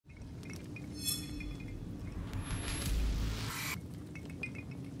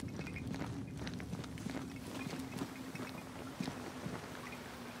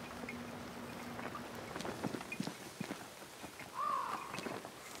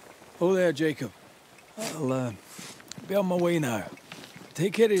Oh there, Jacob. I'll be on my way now.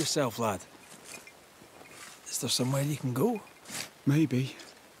 Take care of yourself, lad. Is there somewhere you can go? Maybe.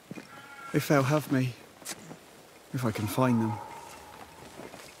 If they'll have me. If I can find them.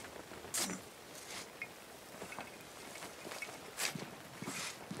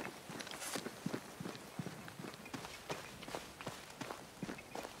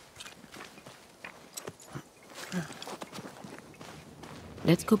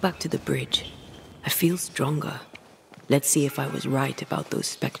 Let's go back to the bridge. I feel stronger. Let's see if I was right about those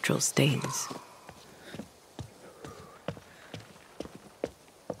spectral stains.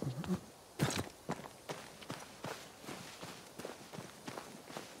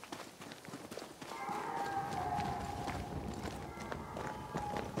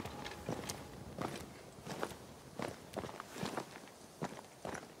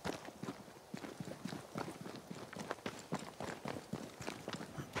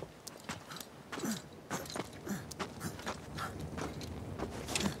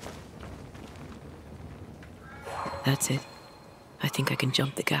 That's it. I think I can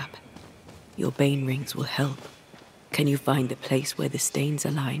jump the gap. Your bane rings will help. Can you find the place where the stains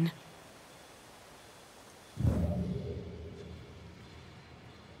align?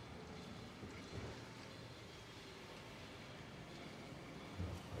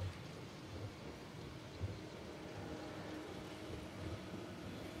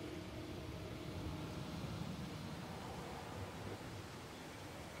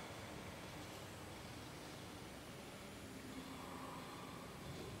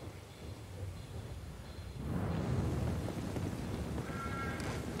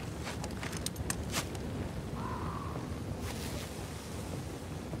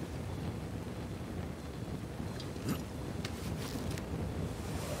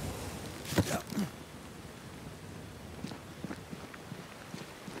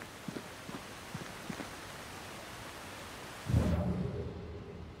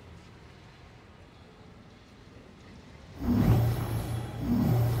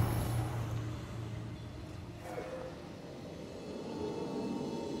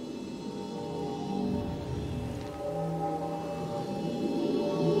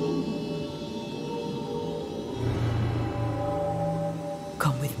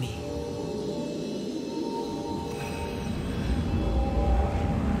 Come with me.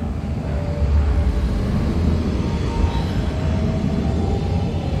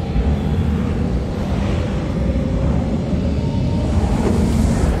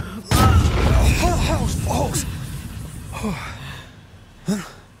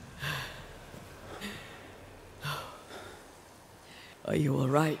 Are you all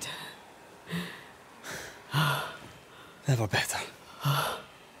right? Never better.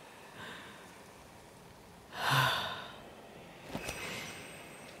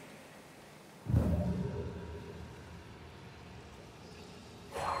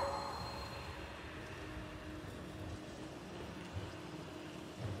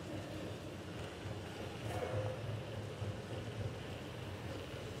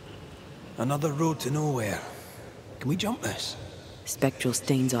 Another road to nowhere. Can we jump this? Spectral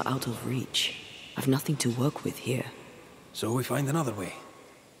stains are out of reach. I've nothing to work with here. So we find another way.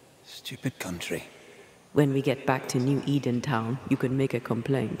 Stupid country. When we get back to New Eden Town, you can make a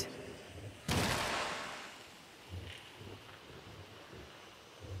complaint.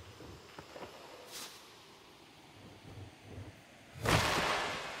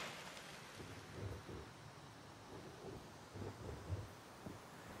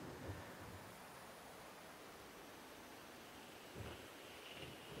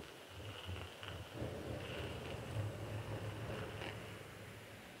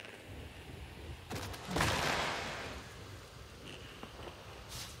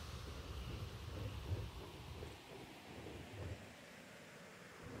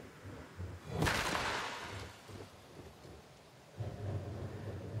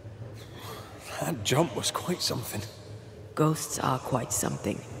 That jump was quite something. Ghosts are quite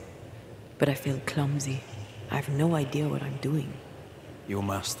something. But I feel clumsy. I have no idea what I'm doing. You'll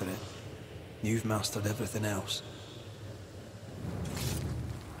master it. You've mastered everything else.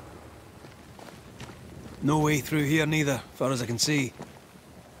 No way through here neither, far as I can see.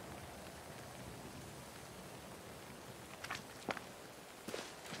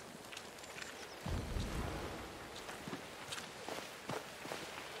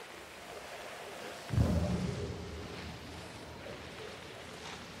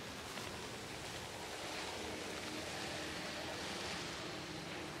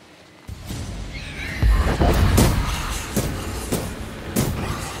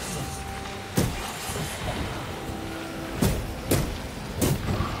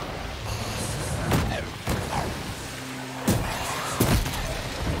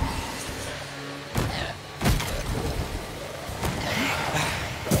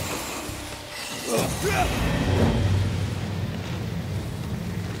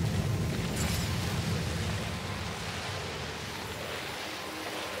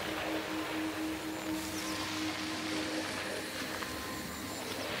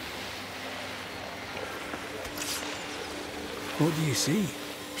 What do you see?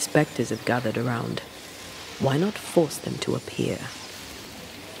 Spectres have gathered around. Why not force them to appear?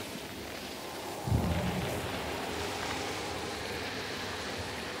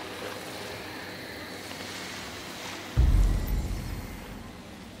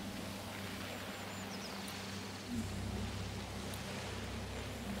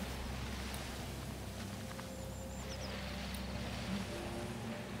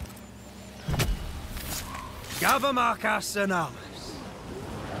 Gavamarcas and Alice.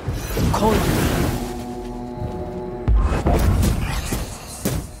 Call you.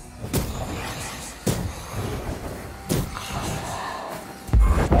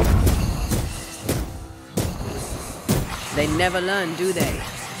 They never learn, do they?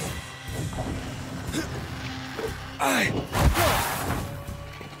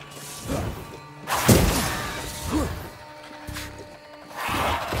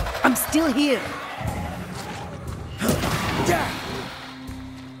 I'm still here.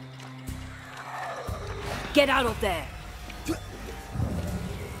 Get out of there!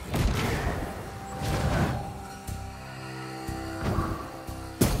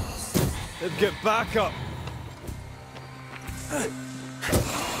 Let's get back up.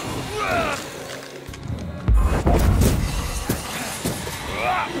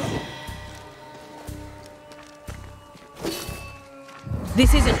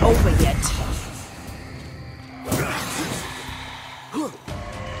 This isn't over yet.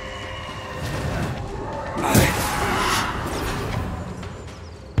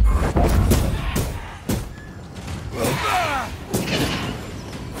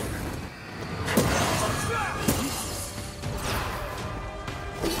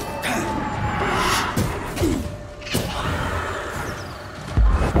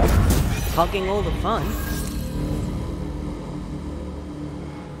 Hogging all the fun.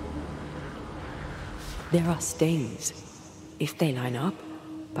 There are stains. If they line up,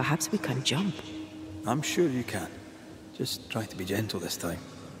 perhaps we can jump. I'm sure you can. Just try to be gentle this time.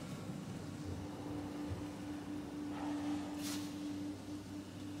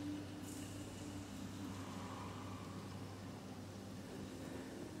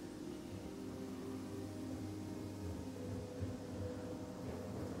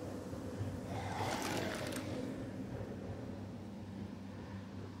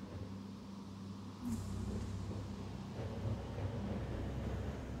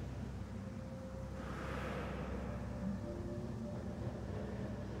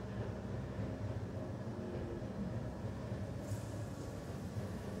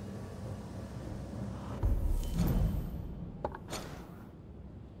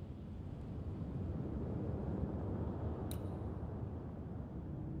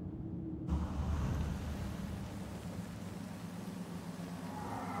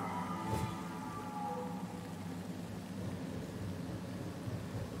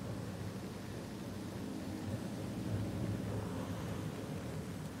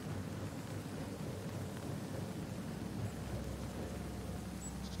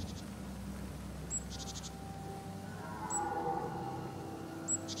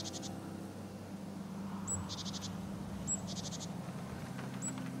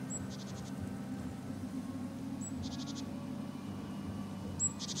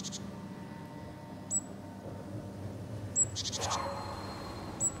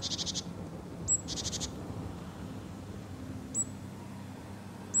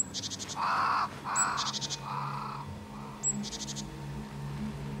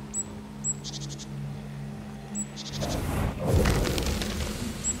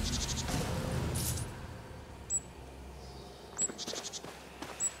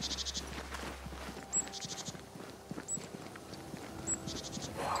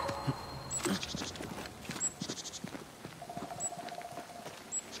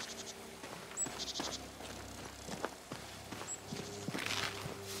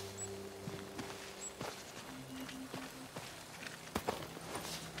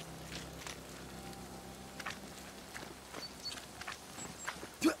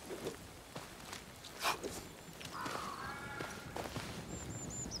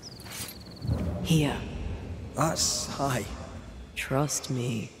 Here. That's high. Trust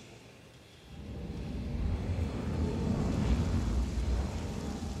me.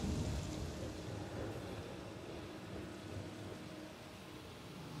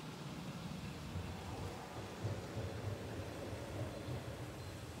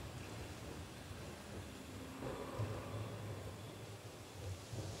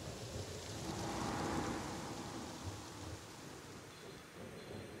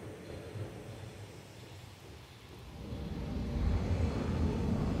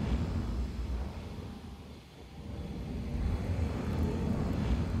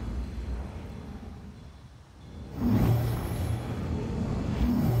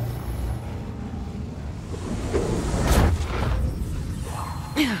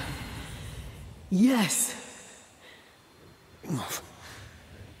 Yes!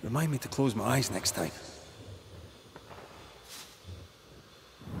 Remind me to close my eyes next time.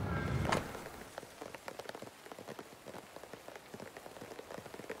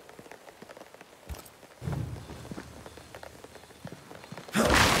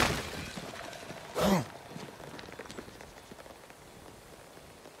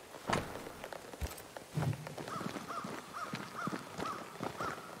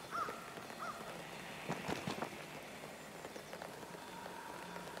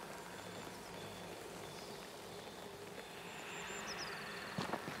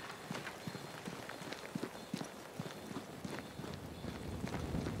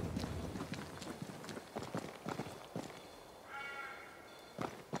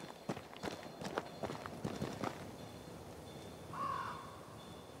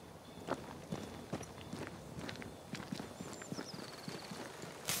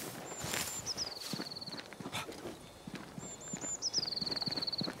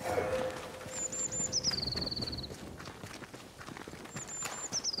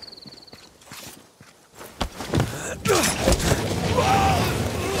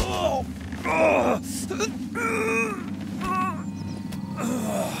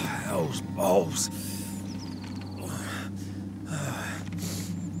 Those balls.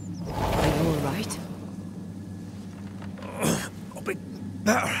 Are you alright? I'll be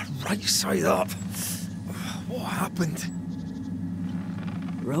better right side up. What happened?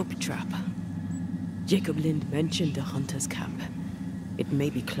 Rope trap. Jacob Lind mentioned a hunter's camp. It may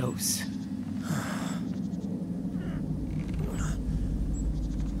be close.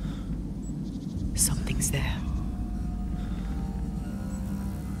 Something's there.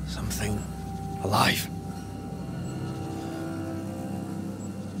 Something alive.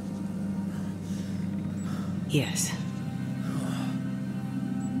 Yes.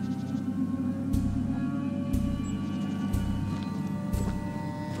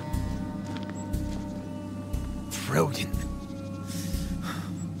 Brilliant.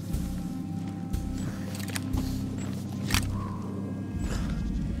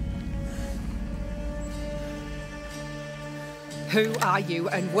 Who are you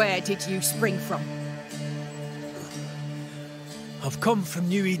and where did you spring from? I've come from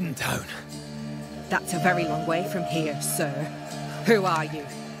New Eden Town. That's a very long way from here, sir. Who are you?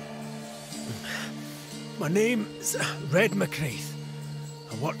 My name's Red McCraith.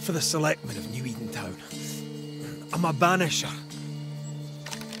 I work for the selectmen of New Eden Town. I'm a banisher.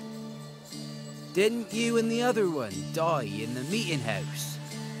 Didn't you and the other one die in the meeting house?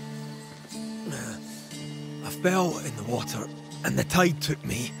 I fell in the water and the tide took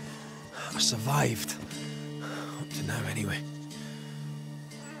me. I survived. Up to now, anyway.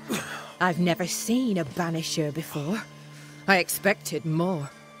 I've never seen a banisher before. I expected more.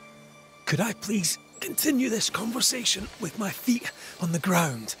 Could I please continue this conversation with my feet on the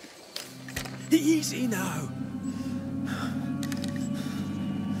ground? Easy now.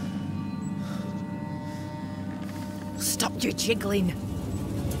 Stop your jiggling.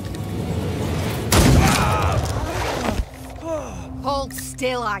 Hold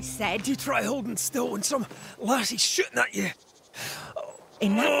still, I said. You try holding still when some lassie's shooting at you.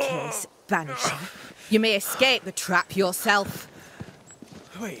 In that case, Banisher, you may escape the trap yourself.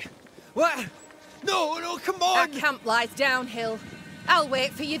 Wait, what? No, come Our on! camp lies downhill. I'll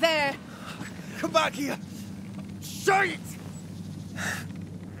wait for you there. Come back here! Shite!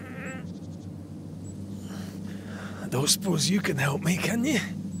 I don't suppose you can help me, can you?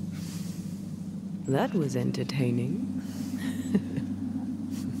 That was entertaining.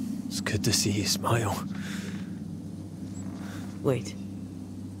 It's good to see you smile. Wait.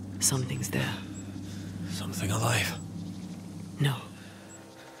 Something's there. Something alive. No.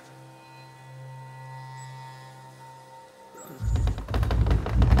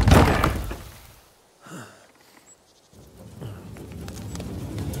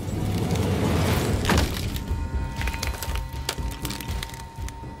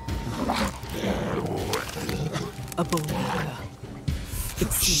 A bone walker.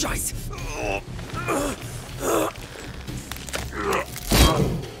 It's Shite!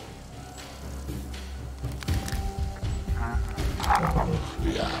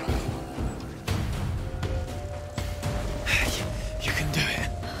 You can do it.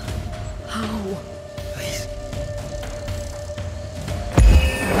 How? Please.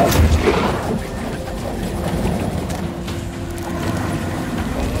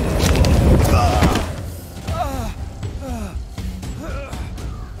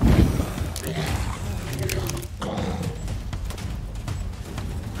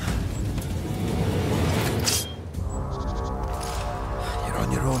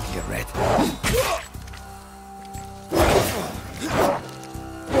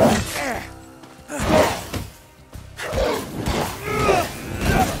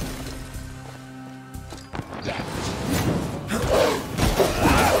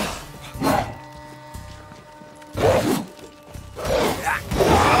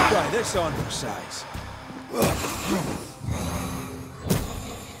 Try this on for size.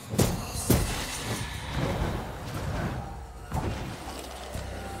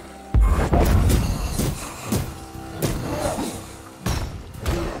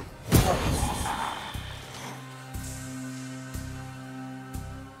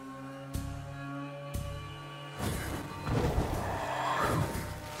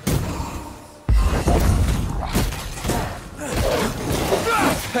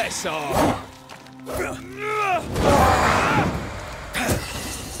 Piss off!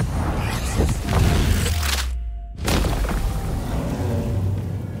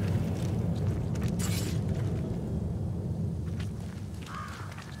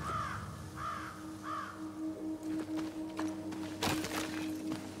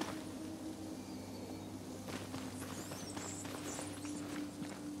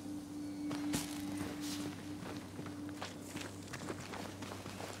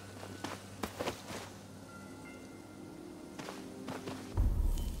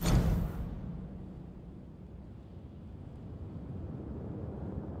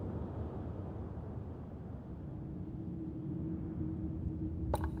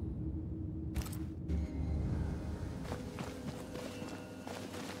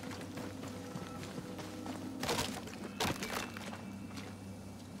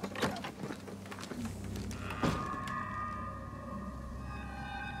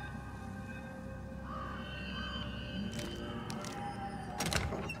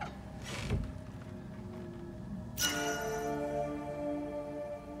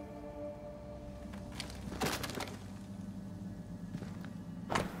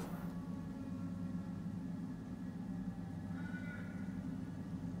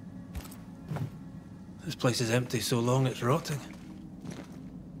 This place is empty so long it's rotting.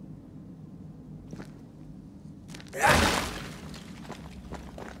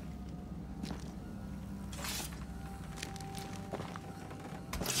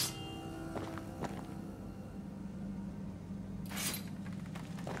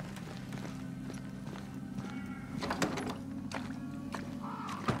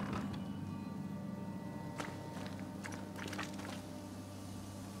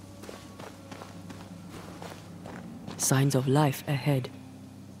 Signs of life ahead.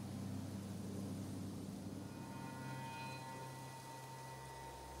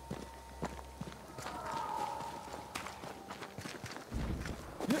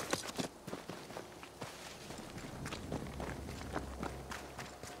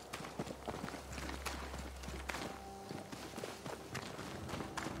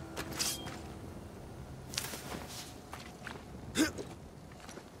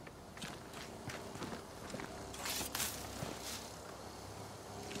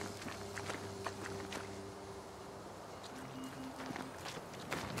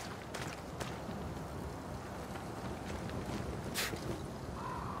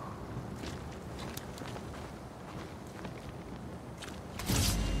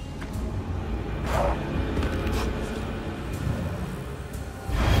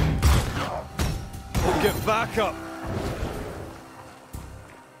 Get back up!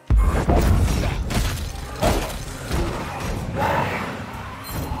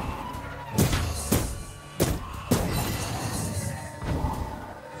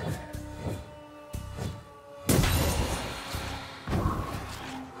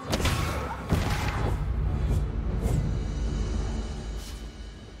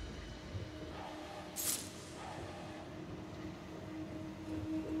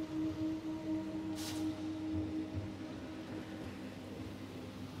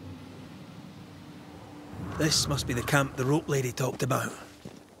 This must be the camp the rope lady talked about.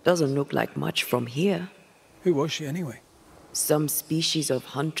 Doesn't look like much from here. Who was she anyway? Some species of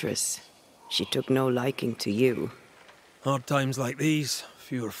huntress. She took no liking to you. Hard times like these,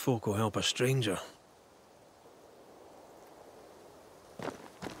 fewer folk will help a stranger.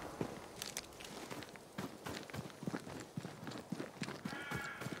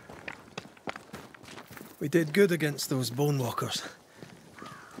 We did good against those bone walkers.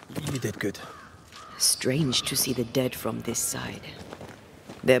 You did good. Strange to see the dead from this side.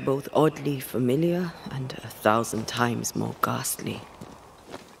 They're both oddly familiar and 1,000 times more ghastly.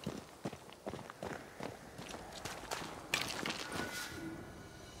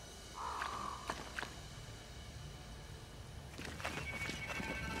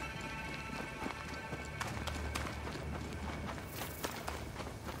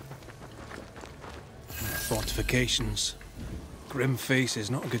 Fortifications. Grim face is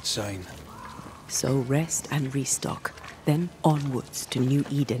not a good sign. So rest and restock, then onwards to New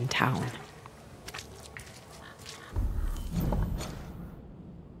Eden town.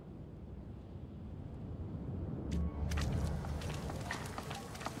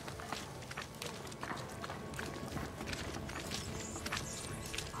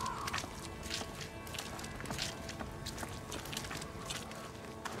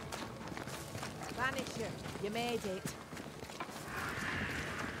 Banisher, you made it.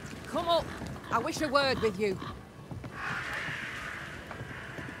 Come up. I wish a word with you.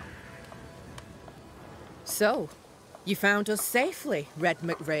 So, you found us safely, Red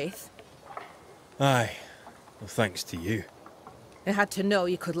McWraith. Aye. Well, thanks to you. I had to know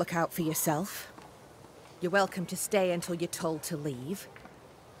you could look out for yourself. You're welcome to stay until you're told to leave.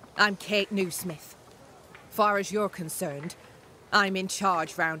 I'm Kate Newsmith. Far as you're concerned, I'm in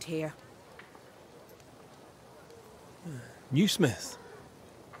charge round here. Newsmith?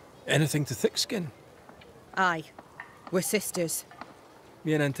 Anything to Thickskin? Aye. We're sisters.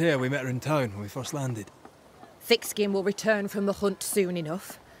 Me and Antea, we met her in town when we first landed. Thickskin will return from the hunt soon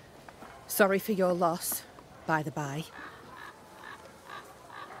enough. Sorry for your loss, by the by.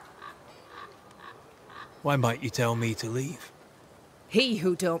 Why might you tell me to leave? He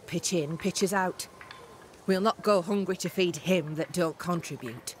who don't pitch in, pitches out. We'll not go hungry to feed him that don't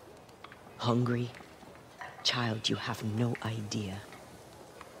contribute. Hungry? Child, you have no idea.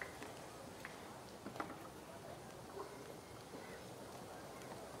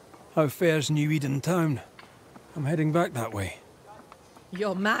 How fares New Eden town? I'm heading back that way.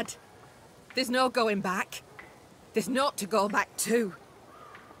 You're mad. There's no going back. There's naught to go back to.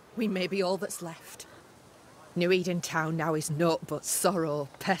 We may be all that's left. New Eden town now is naught but sorrow,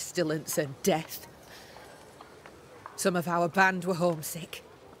 pestilence and death. Some of our band were homesick.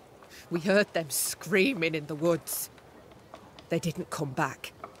 We heard them screaming in the woods. They didn't come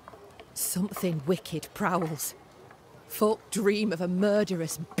back. Something wicked prowls. Folk dream of a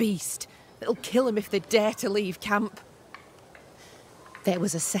murderous beast that'll kill them if they dare to leave camp. There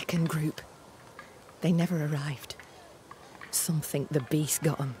was a second group. They never arrived. Some think the beast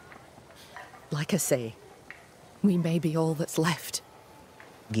got them. Like I say, we may be all that's left.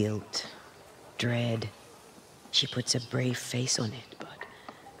 Guilt, dread. She puts a brave face on it, but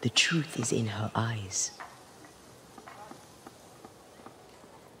the truth is in her eyes.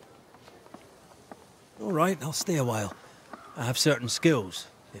 All right, I'll stay a while. I have certain skills,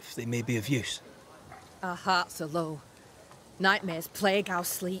 if they may be of use. Our hearts are low. Nightmares plague our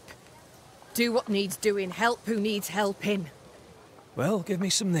sleep. Do what needs doing, help who needs helping. Well, give me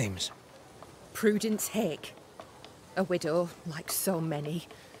some names. Prudence Hake. A widow, like so many.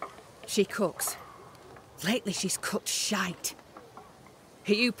 She cooks. Lately she's cooked shite.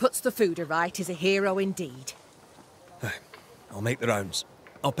 He who puts the food aright is a hero indeed. Aye, I'll make the rounds.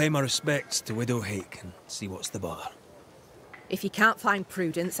 I'll pay my respects to Widow Hake and see what's the bother. If you can't find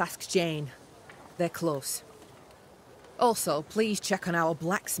Prudence, ask Jane. They're close. Also, please check on our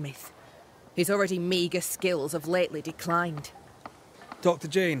blacksmith. His already meagre skills have lately declined. Talk to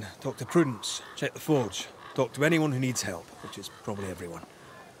Jane, talk to Prudence, check the forge, talk to anyone who needs help, which is probably everyone.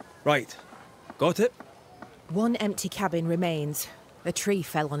 Right, got it? One empty cabin remains. A tree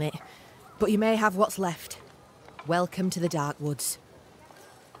fell on it. But you may have what's left. Welcome to the Dark Woods.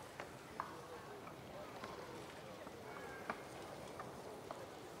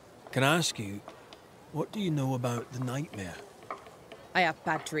 Can I ask you, what do you know about the nightmare? I have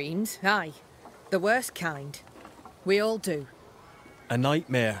bad dreams, aye. The worst kind. We all do. A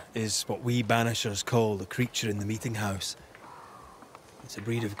nightmare is what we Banishers call the creature in the meeting house. It's a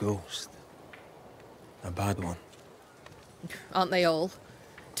breed of ghost. A bad one. Aren't they all?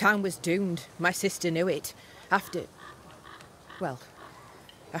 Town was doomed. My sister knew it. After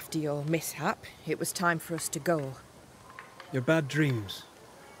your mishap, it was time for us to go. Your bad dreams.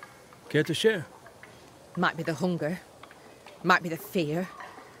 Care to share? Might be the hunger. Might be the fear.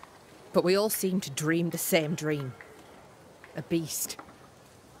 But we all seem to dream the same dream. A beast.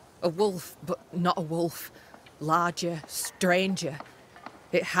 A wolf, but not a wolf. Larger, stranger.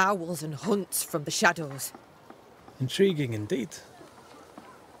 It howls and hunts from the shadows. Intriguing indeed.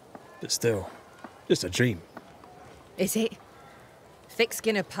 But still, just a dream. Is it? Thick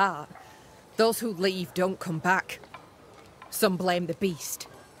skin apart, those who leave don't come back. Some blame the beast.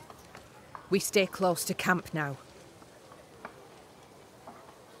 We stay close to camp now.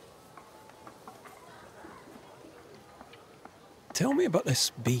 Tell me about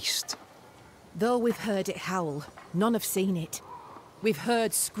this beast. Though we've heard it howl, none have seen it. We've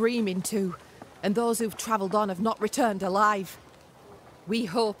heard screaming too, and those who've travelled on have not returned alive. We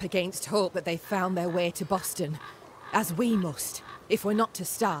hope against hope that they found their way to Boston, as we must, if we're not to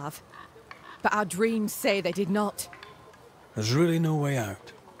starve. But our dreams say they did not. There's really no way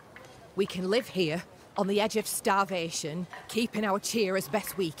out. We can live here, on the edge of starvation, keeping our cheer as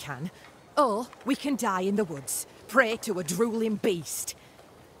best we can. Or we can die in the woods, prey to a drooling beast.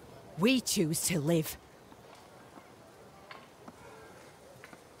 We choose to live.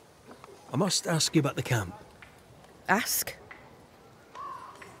 I must ask you about the camp. Ask.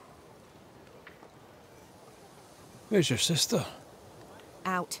 Where's your sister?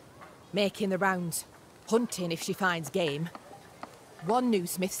 Out, making the rounds, hunting if she finds game. One new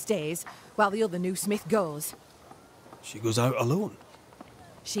smith stays, while the other new smith goes. She goes out alone.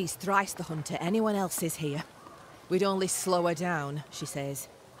 She's thrice the hunter anyone else is here. We'd only slow her down, she says.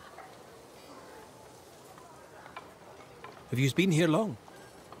 Have you been here long?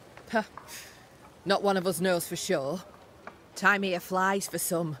 Huh. Not one of us knows for sure. Time here flies for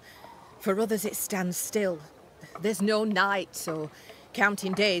some. For others it stands still. There's no night, so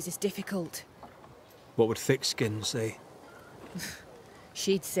counting days is difficult. What would Thickskin say?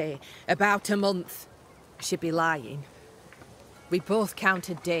 She'd say about a month. She'd be lying. We both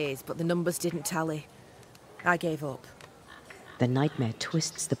counted days, but the numbers didn't tally. I gave up. The nightmare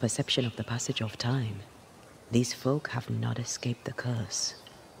twists the perception of the passage of time. These folk have not escaped the curse.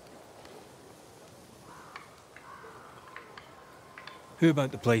 Who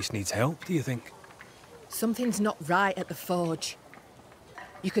about the place needs help, do you think? Something's not right at the forge.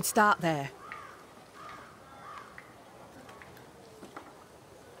 You could start there.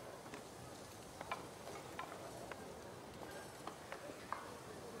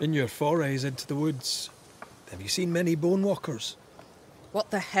 In your forays into the woods, have you seen many bone walkers? What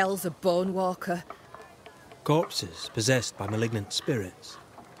the hell's a bone walker? Corpses possessed by malignant spirits.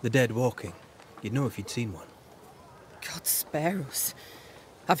 The dead walking. You'd know if you'd seen one. God spare us.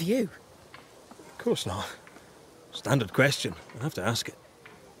 Have you? Of course not. Standard question. I have to ask it.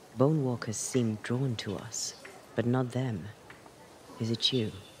 Bone walkers seem drawn to us, but not them. Is it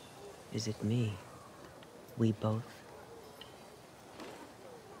you? Is it me? We both?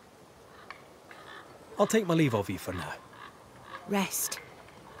 I'll take my leave of you for now. Rest.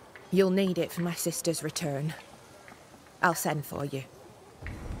 You'll need it for my sister's return. I'll send for you.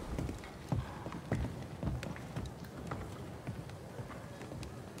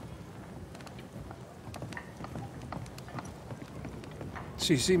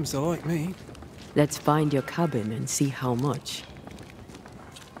 She seems to like me. Let's find your cabin and see how much.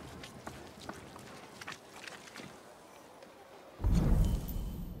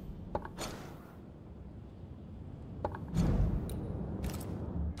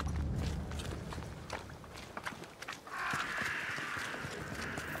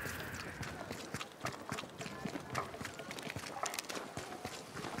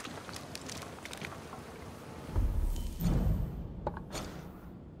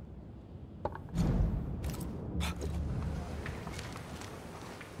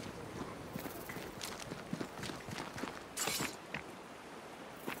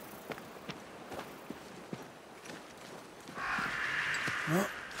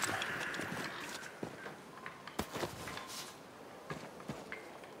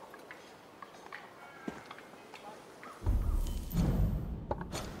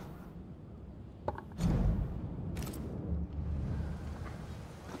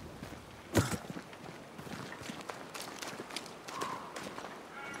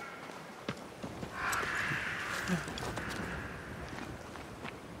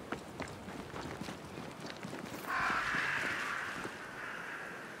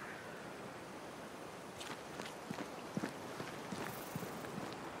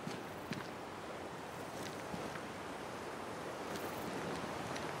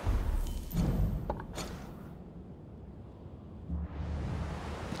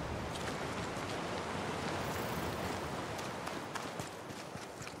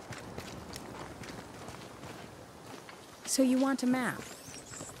 So you want a map?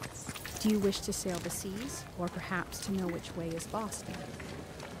 Do you wish to sail the seas, or perhaps to know which way is Boston?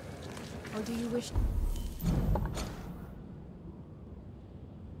 Or do you wish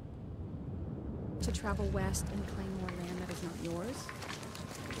to travel west and claim more land that is not yours?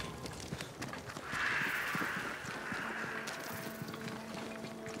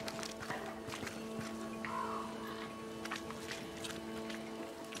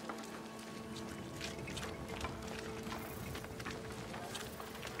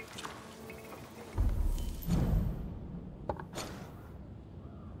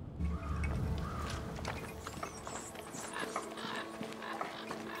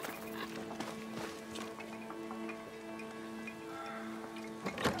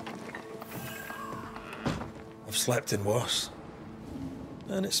 I've slept in worse.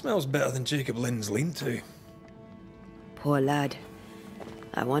 And it smells better than Jacob Lynn's lean-to. Poor lad.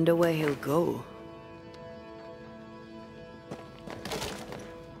 I wonder where he'll go.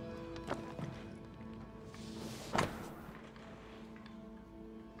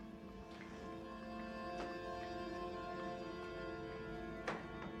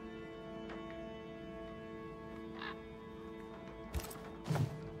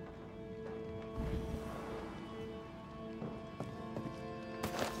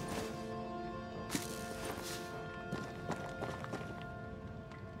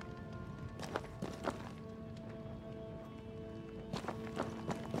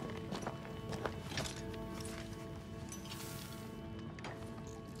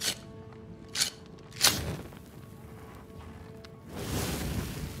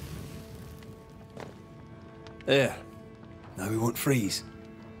 There. Now we won't freeze.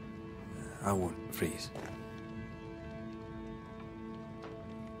 I won't freeze.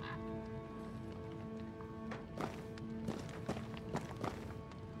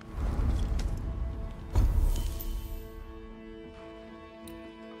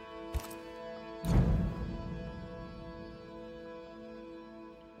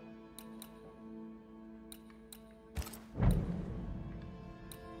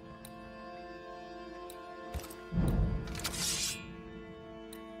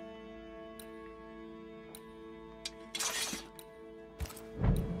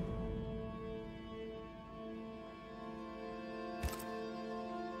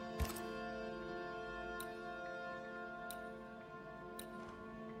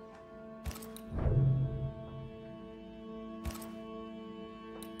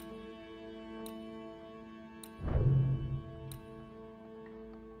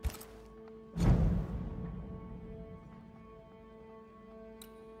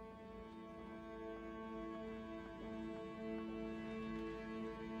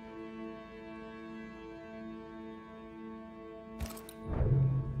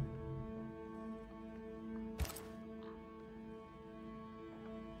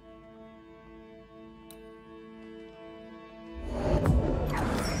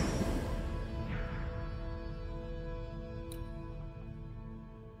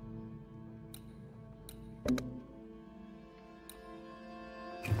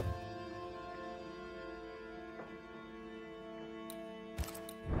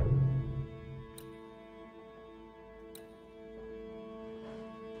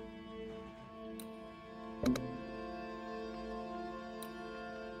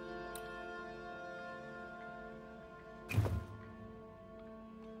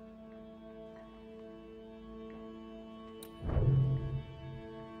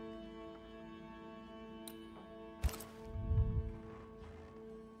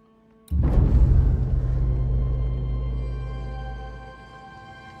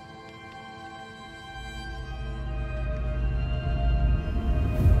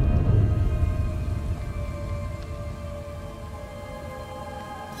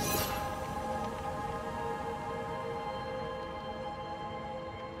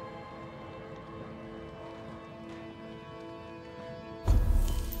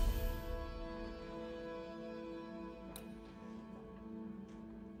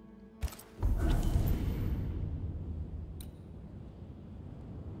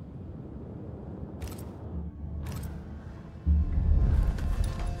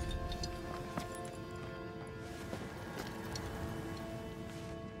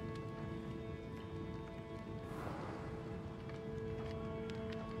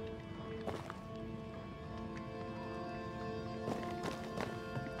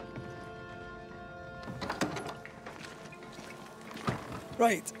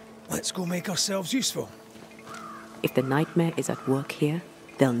 Right, let's go make ourselves useful. If the nightmare is at work here,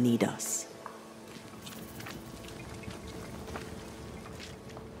 they'll need us.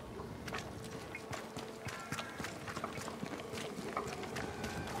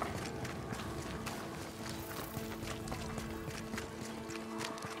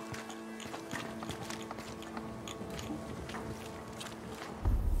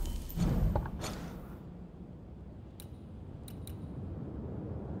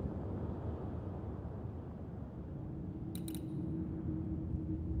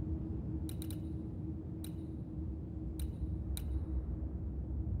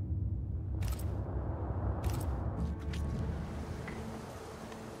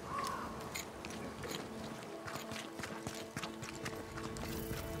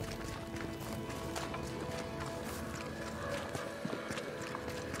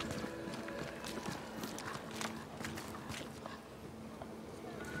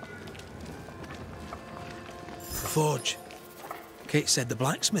 Forge. Kate said the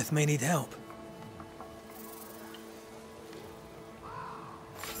blacksmith may need help.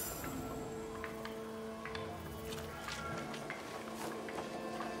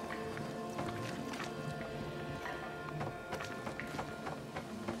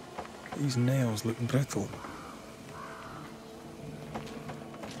 These nails look brittle.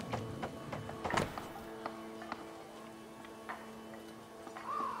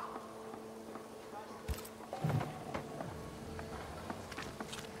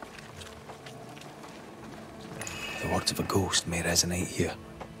 The words of a ghost may resonate here.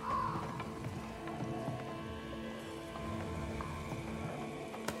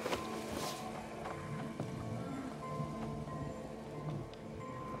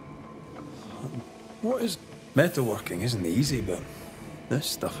 What is... Metalworking isn't easy, but this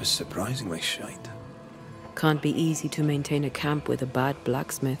stuff is surprisingly shite. Can't be easy to maintain a camp with a bad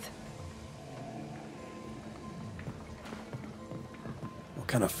blacksmith. What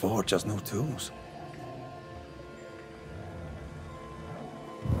kind of forge has no tools?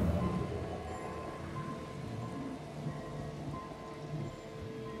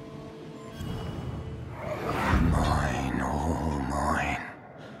 Mine, all mine.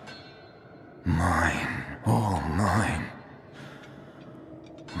 Mine, all mine.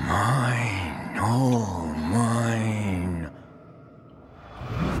 Mine, all mine.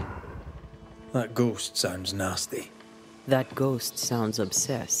 That ghost sounds nasty. That ghost sounds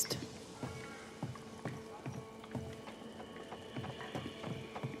obsessed.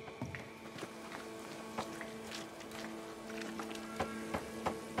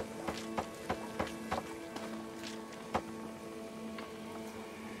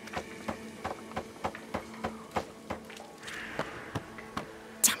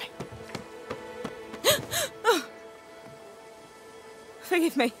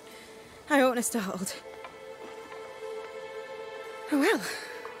 Forgive me. I oughtn't have startled. Oh well.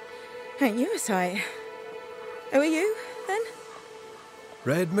 Ain't you a sight? Who are you, then?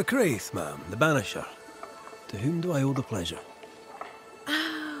 Red McCraith, ma'am, the Banisher. To whom do I owe the pleasure?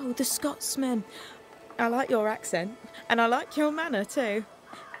 Oh, the Scotsman. I like your accent, and I like your manner too.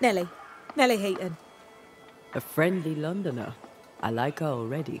 Nellie. Nellie Heaton. A friendly Londoner. I like her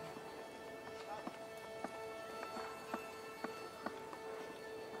already.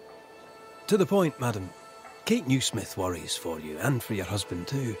 To the point, madam. Kate Newsmith worries for you, and for your husband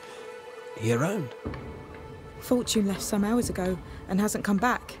too. He around? Fortune left some hours ago and hasn't come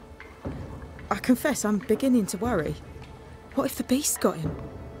back. I confess I'm beginning to worry. What if the beast got him?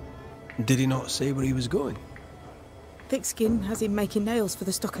 Did he not say where he was going? Thickskin has him making nails for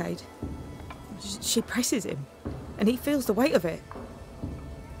the stockade. She presses him, and he feels the weight of it.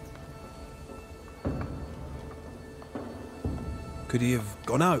 Could he have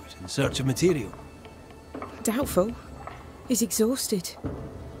gone out in search of material? Doubtful. He's exhausted.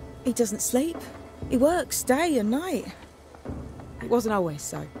 He doesn't sleep. He works day and night. It wasn't always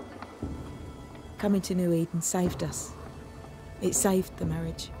so. Coming to New Eden saved us. It saved the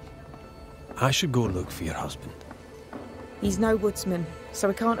marriage. I should go look for your husband. He's no woodsman, so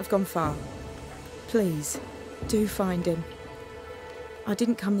he can't have gone far. Please, do find him. I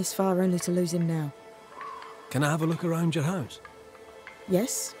didn't come this far only to lose him now. Can I have a look around your house?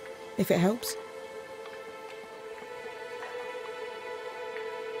 Yes, if it helps.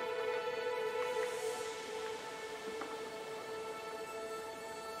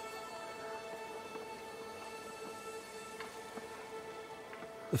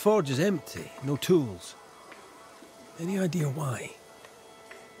 The forge is empty, no tools. Any idea why?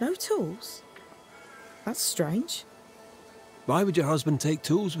 No tools? That's strange. Why would your husband take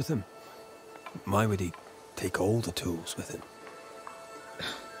tools with him? Why would he take all the tools with him?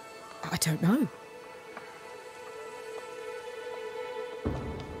 I don't know.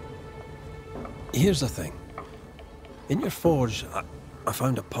 Here's the thing. In your forge, I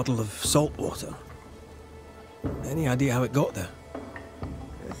found a puddle of salt water. Any idea how it got there?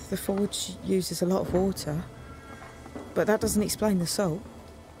 The forge uses a lot of water, but that doesn't explain the salt.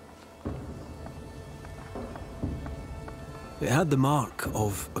 It had the mark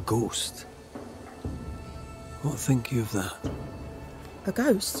of a ghost. What think you of that? A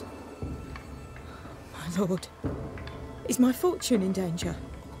ghost? My lord, is my fortune in danger?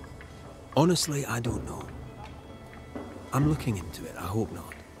 Honestly, I don't know. I'm looking into it, I hope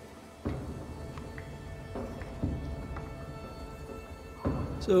not.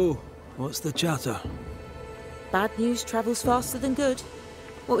 So, what's the chatter? Bad news travels faster than good.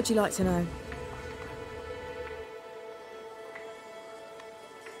 What would you like to know?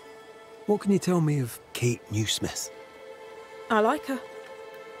 What can you tell me of Kate Newsmith? I like her.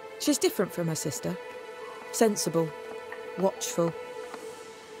 She's different from her sister. Sensible, watchful.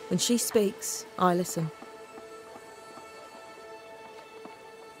 When she speaks, I listen.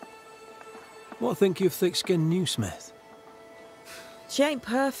 What think you of thick-skinned Newsmith? She ain't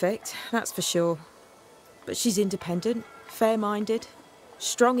perfect, that's for sure. But she's independent, fair-minded,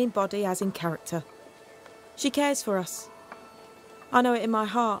 strong in body as in character. She cares for us. I know it in my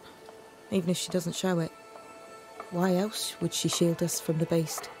heart, even if she doesn't show it. Why else would she shield us from the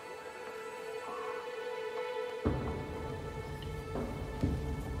beast?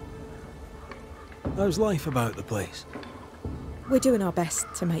 How's life about the place? We're doing our best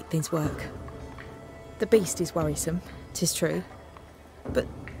to make things work. The beast is worrisome, 'tis true. But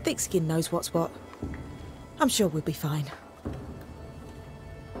Thickskin knows what's what. I'm sure we'll be fine.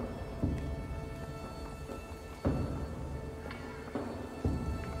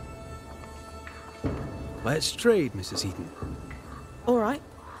 Let's trade, Mrs. Eden. All right,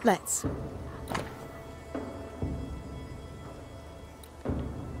 let's.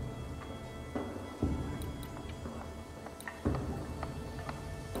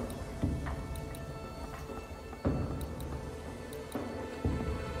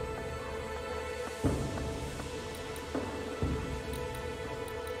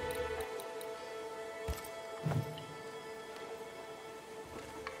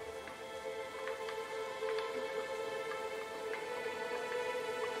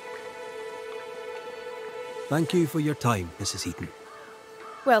 Thank you for your time, Mrs. Eden.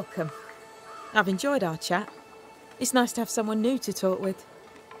 Welcome. I've enjoyed our chat. It's nice to have someone new to talk with.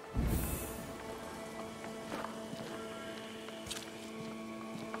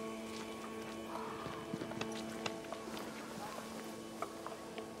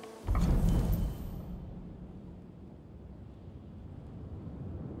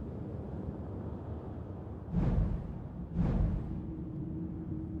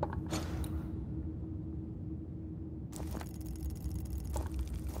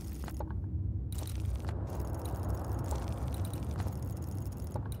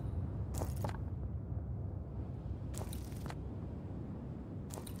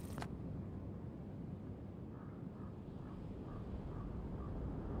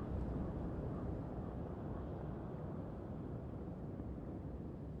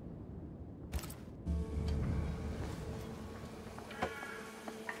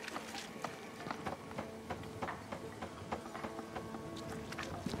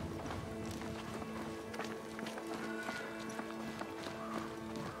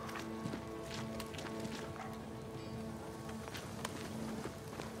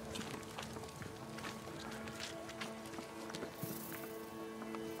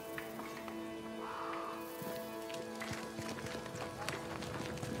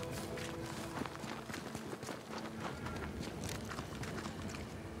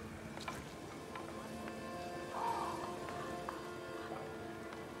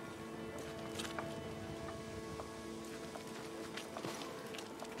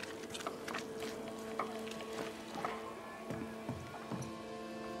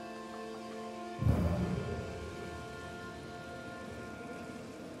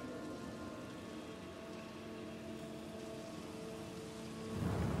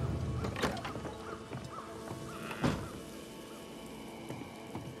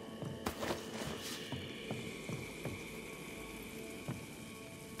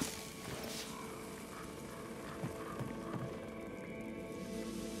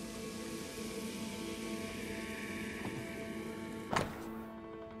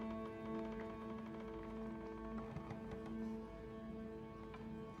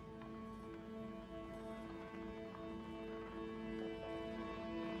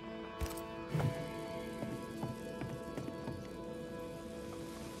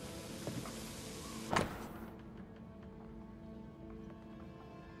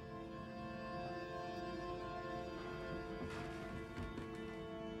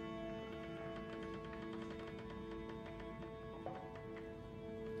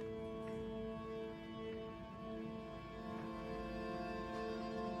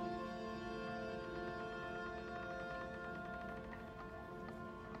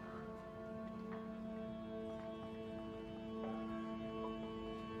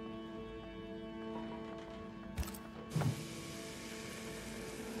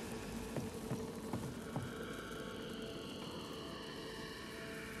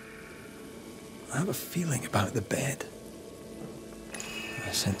 I have a feeling about the bed.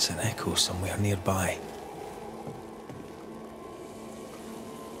 I sense an echo somewhere nearby.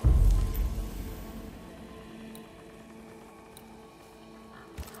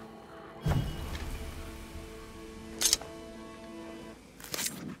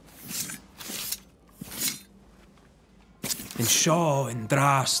 In Shaw and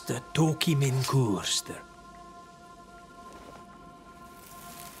Drast the Toki Min Koerster.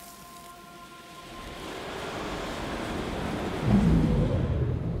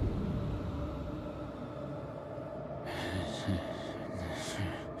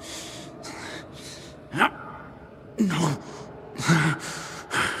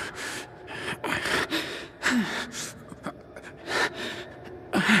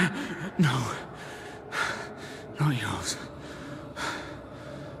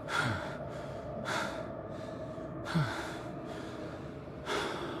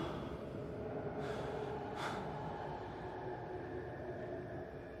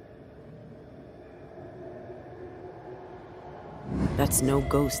 That's no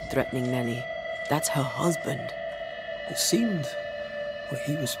ghost threatening Nellie. That's her husband. It seemed like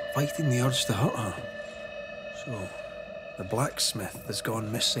he was fighting the urge to hurt her. So, the blacksmith has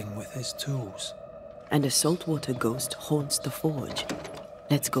gone missing with his tools. And a saltwater ghost haunts the forge.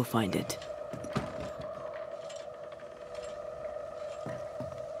 Let's go find it.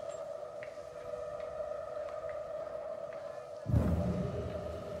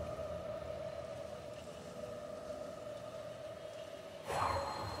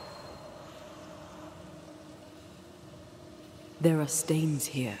 There are stains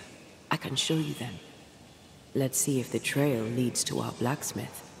here. I can show you them. Let's see if the trail leads to our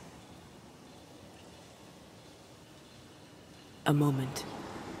blacksmith. A moment.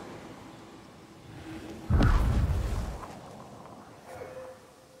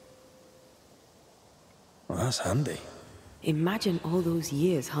 Well, that's handy. Imagine all those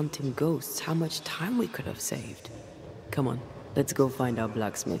years hunting ghosts, how much time we could have saved. Come on, let's go find our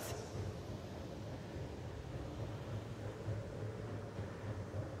blacksmith.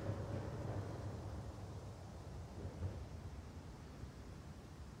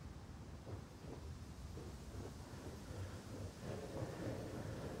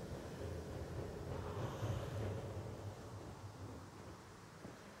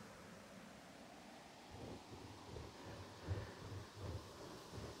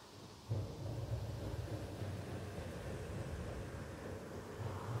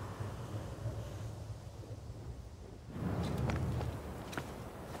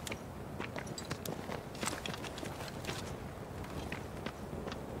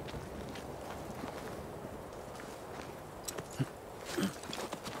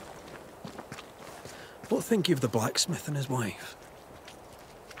 What think you of the blacksmith and his wife?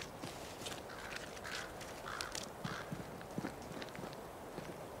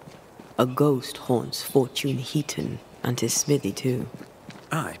 A ghost haunts Fortune Heaton and his smithy too.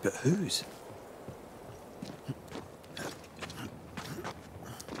 Aye, but whose?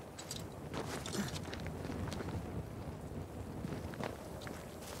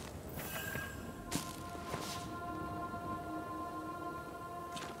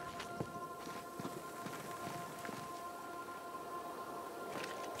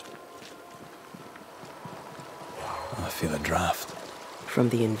 I feel a draft. From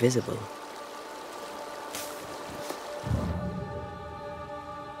the invisible.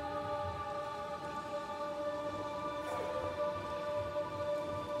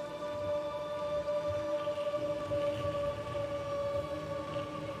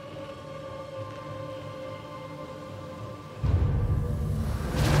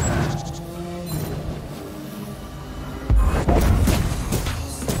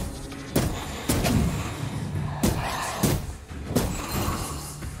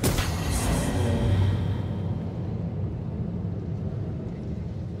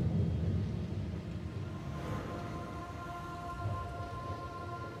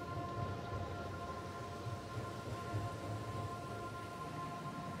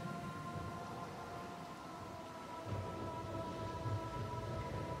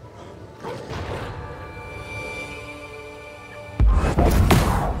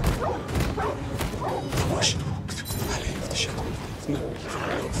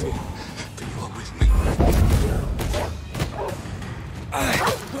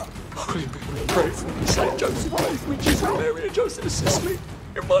 Assist me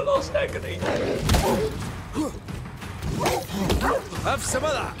in my last agony. Have some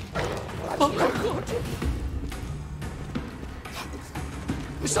of that. Oh my God!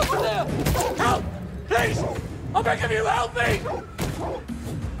 Is someone there? Help! Please! I beg of you, help me!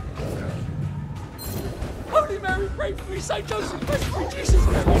 Holy Mary, pray for me. Saint Joseph, pray for me. Jesus,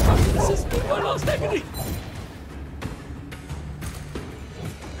 Mary, fucking assist me in my last agony.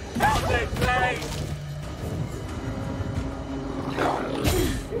 Help me, please!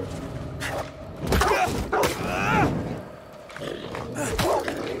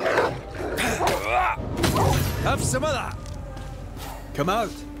 Have some of that. Come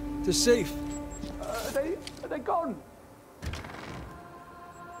out. It's safe. Are they gone?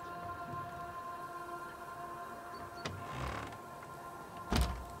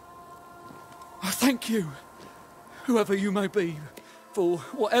 I thank you, whoever you may be, for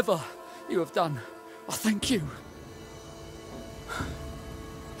whatever you have done. I thank you.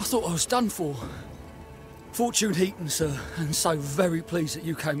 I thought I was done for. Fortune Heaton, sir, and so very pleased that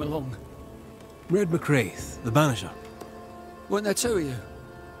you came along. Red McCraith, the Banisher. Weren't there two of you?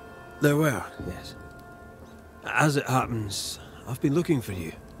 There were, yes. As it happens, I've been looking for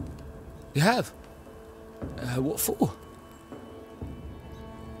you. You have? What for?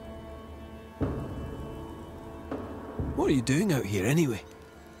 What are you doing out here anyway?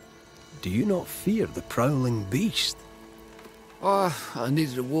 Do you not fear the prowling beast? I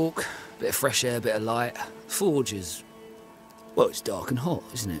needed a walk. Bit of fresh air, bit of light. Forge is... well, it's dark and hot,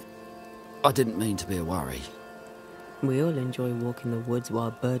 isn't it? I didn't mean to be a worry. We all enjoy walking the woods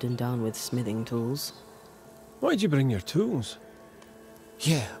while burdened down with smithing tools. Why'd you bring your tools?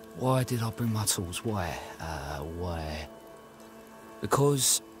 Yeah, why did I bring my tools? Why? Why?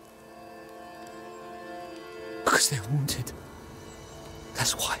 Because they're haunted.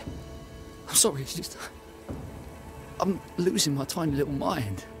 That's why. I'm sorry, it's just... I'm losing my tiny little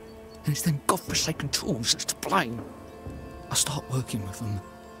mind. And it's them godforsaken tools that's to blame. I start working with them,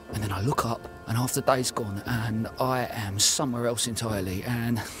 and then I look up, and half the day's gone, and I am somewhere else entirely,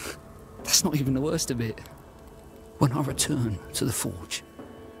 and that's not even the worst of it. When I return to the forge,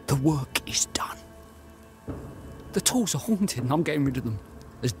 the work is done. The tools are haunted, and I'm getting rid of them.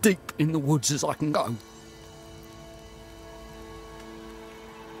 As deep in the woods as I can go.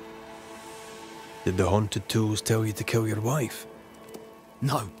 Did the haunted tools tell you to kill your wife?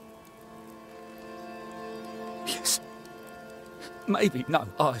 No. Yes. Maybe. No,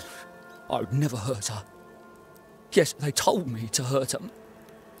 I would never hurt her. Yes, they told me to hurt her.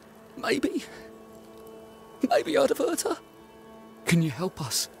 Maybe I'd have hurt her. Can you help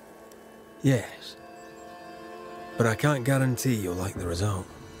us? Yes. But I can't guarantee you'll like the result.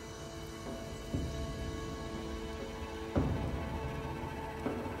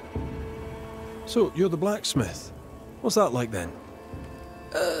 So, you're the blacksmith. What's that like then?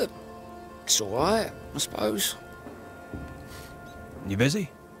 It's alright, I suppose. You busy?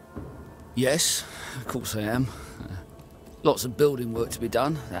 Yes, of course I am. Lots of building work to be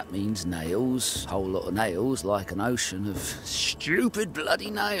done. That means nails. Whole lot of nails, like an ocean of stupid bloody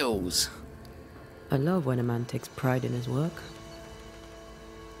nails. I love when a man takes pride in his work.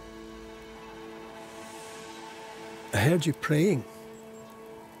 I heard you praying.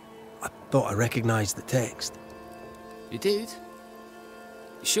 I thought I recognised the text. You did?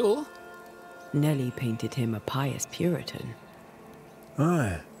 You sure? Nellie painted him a pious Puritan.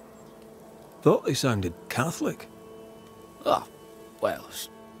 Aye. Thought they sounded Catholic. Oh, well, it's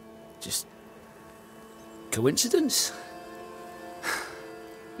just... coincidence?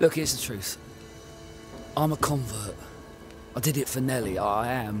 Look, here's the truth. I'm a convert. I did it for Nellie.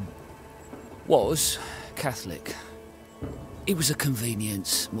 Was Catholic. It was a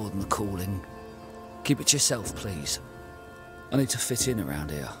convenience more than a calling. Keep it to yourself, please. I need to fit in around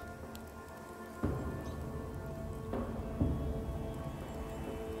here.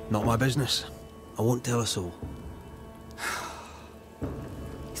 Not my business. I won't tell a soul.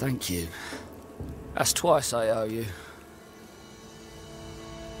 Thank you. That's twice I owe you.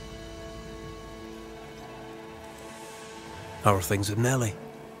 How are things with Nellie?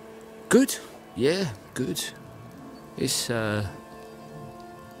 Good. Yeah, good. It's,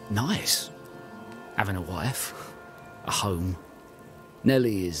 nice. Having a wife. A home.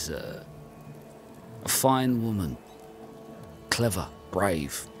 Nellie is, a fine woman. Clever,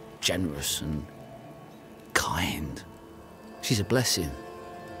 brave, generous and kind. She's a blessing.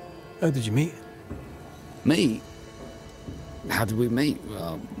 How did you meet? Meet? How did we meet?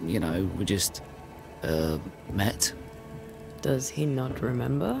 Well, you know, we just, met. Does he not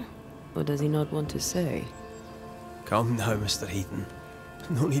remember? Or does he not want to say? Calm now, Mr. Heaton.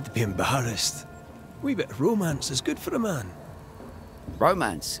 No need to be embarrassed. A wee bit of romance is good for a man.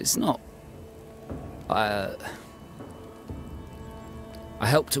 Romance? It's not. I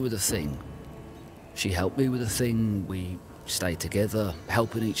helped her with a thing. She helped me with a thing. We stayed together,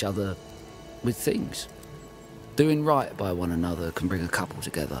 helping each other with things. Doing right by one another can bring a couple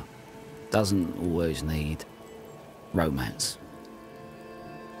together. Doesn't always need romance.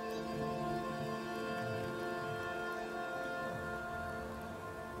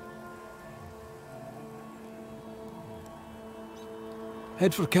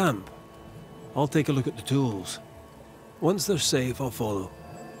 Head for camp. I'll take a look at the tools. Once they're safe, I'll follow.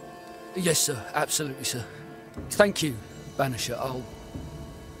 Yes, sir. Absolutely, sir. Thank you, Banisher.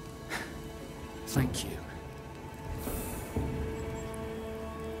 Thank you.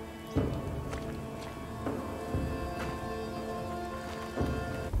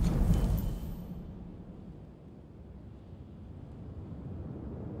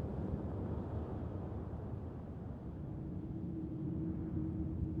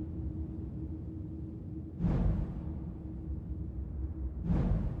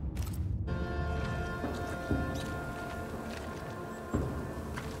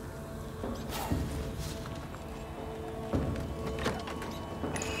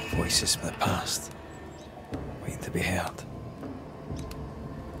 Voices from the past, waiting to be heard.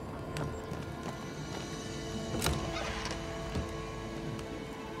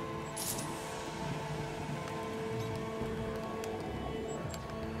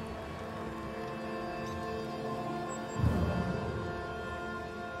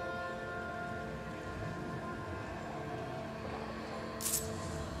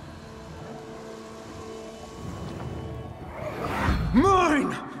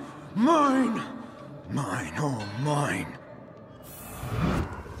 Mine! Mine! Mine, oh mine!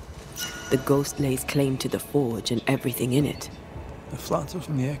 The ghost lays claim to the forge and everything in it. The flatter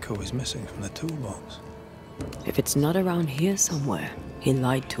from the echo is missing from the toolbox. If it's not around here somewhere, he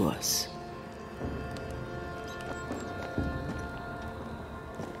lied to us.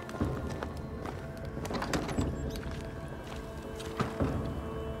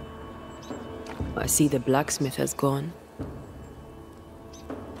 I see the blacksmith has gone.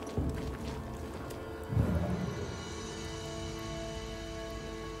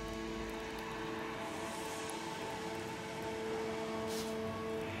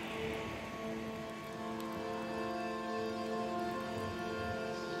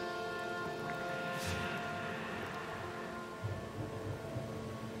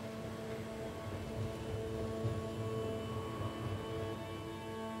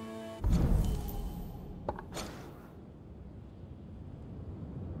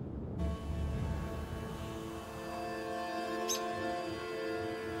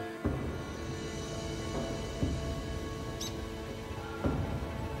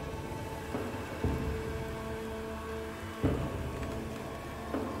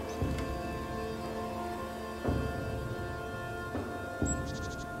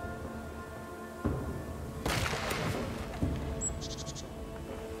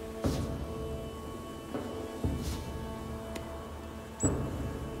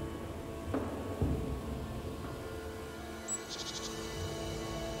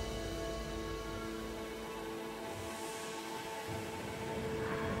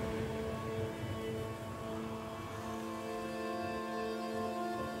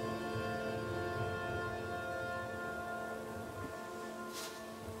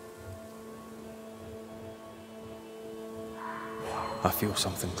 I feel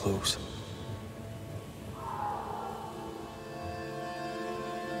something close.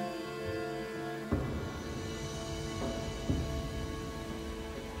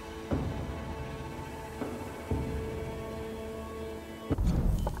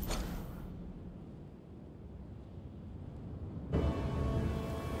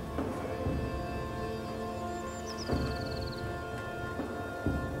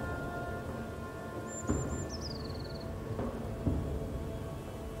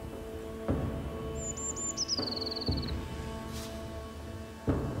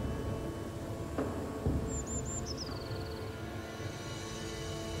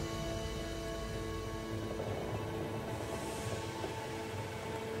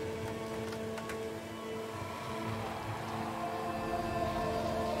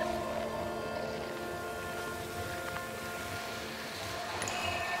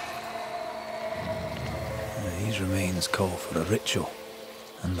 These remains call for a ritual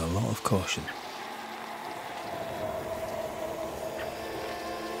and a lot of caution.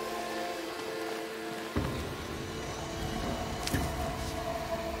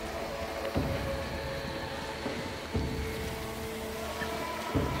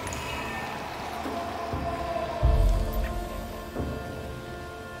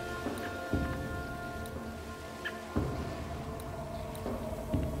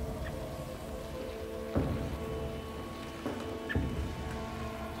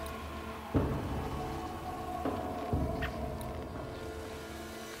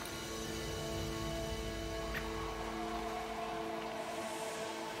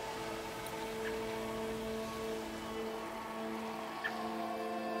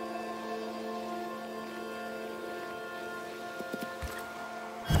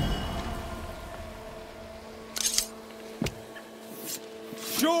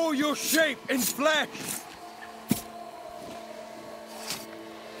 Show your shape in flesh!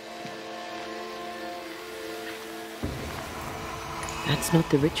 That's not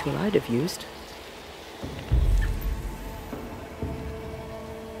the ritual I'd have used.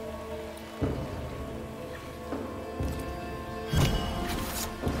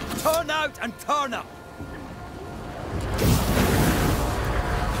 Turn out and turn up!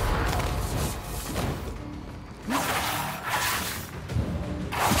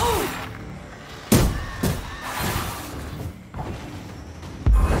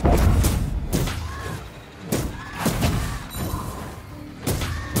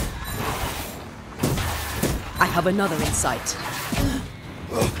 I have another in sight.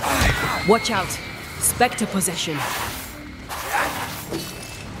 Watch out! Spectre possession.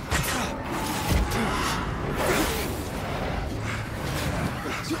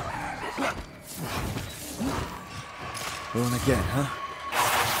 Going again, huh?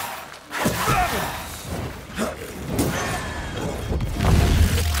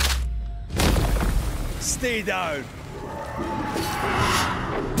 Stay down!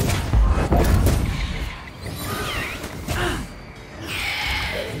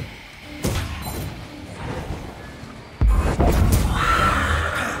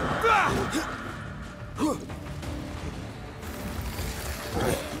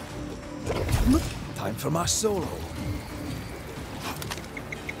 Time for my solo.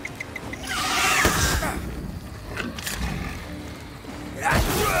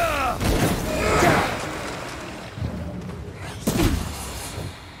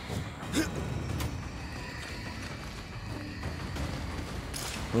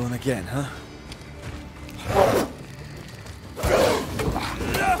 Rolling again, huh?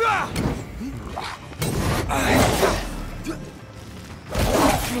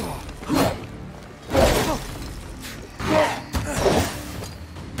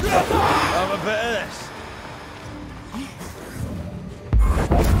 Have a bit of this.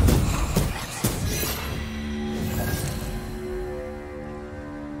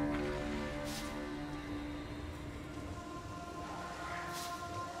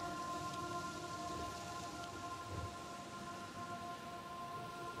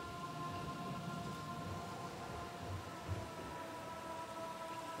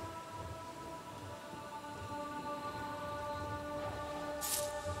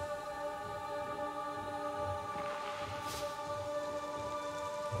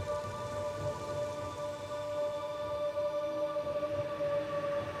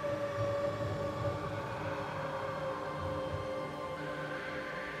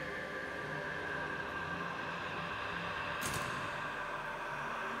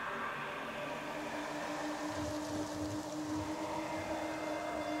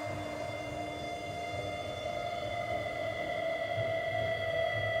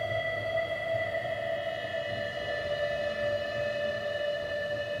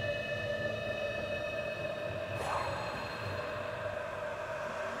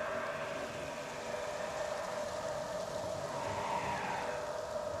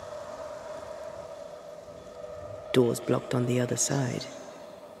 Doors blocked on the other side.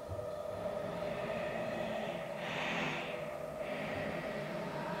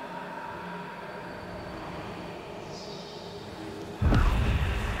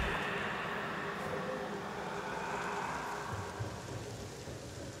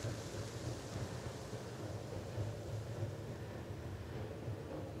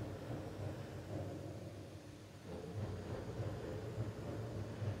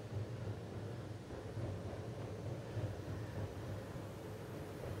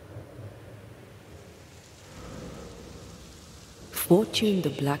 Fortune the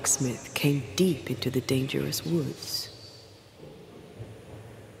blacksmith came deep into the dangerous woods.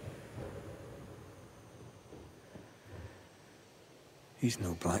 He's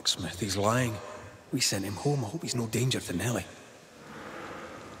no blacksmith, he's lying. We sent him home, I hope he's no danger to Nellie.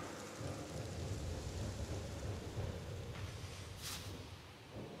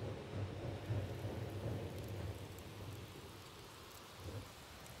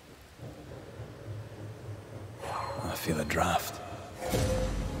 I feel a draft.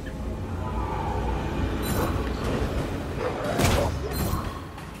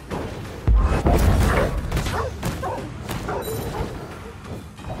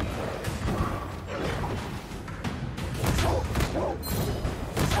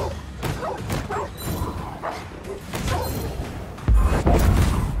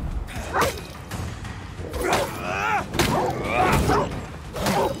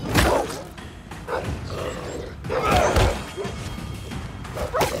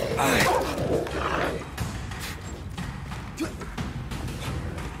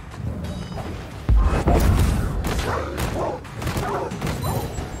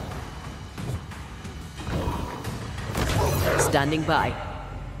 Standing by.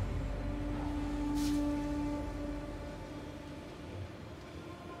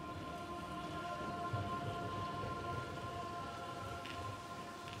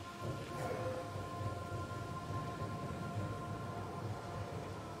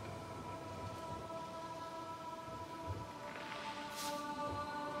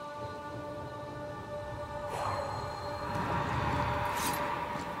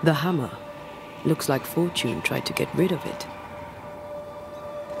 The hammer. Looks like Fortune tried to get rid of it.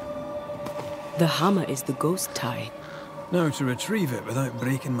 The hammer is the ghost tie. Now to retrieve it without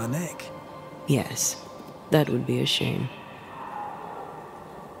breaking my neck. Yes, that would be a shame.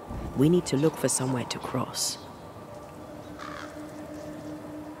 We need to look for somewhere to cross.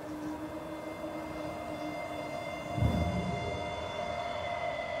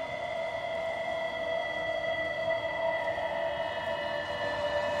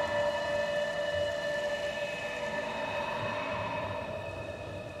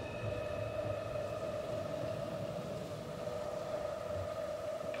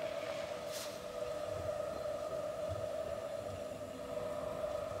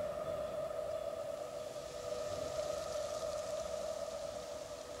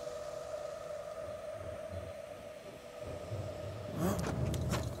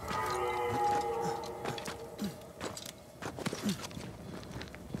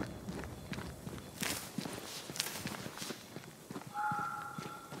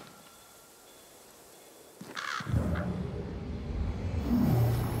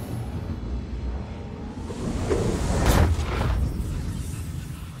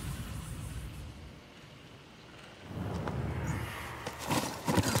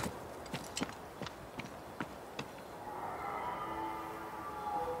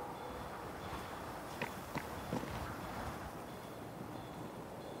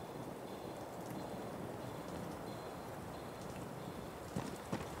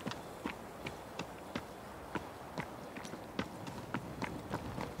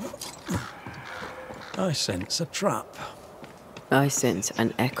 I sense a trap. I sense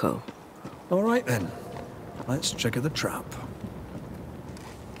an echo. All right then. Let's trigger the trap.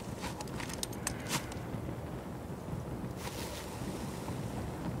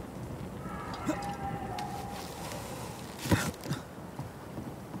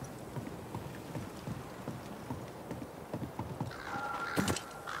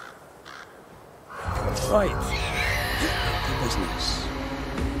 Right. Back to business.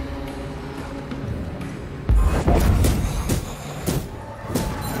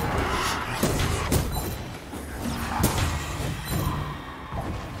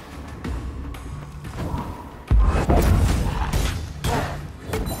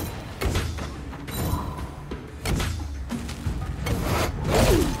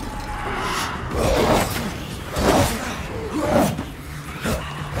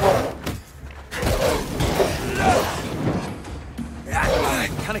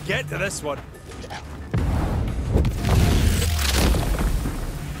 Get to this one.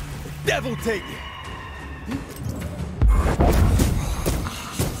 Devil take you.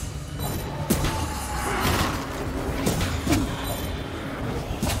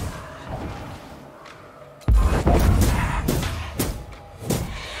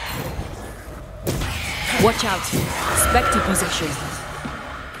 Watch out. Spectre possession.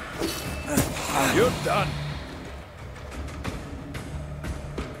 You're done.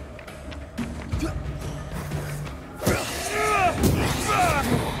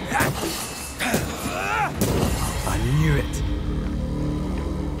 I knew it.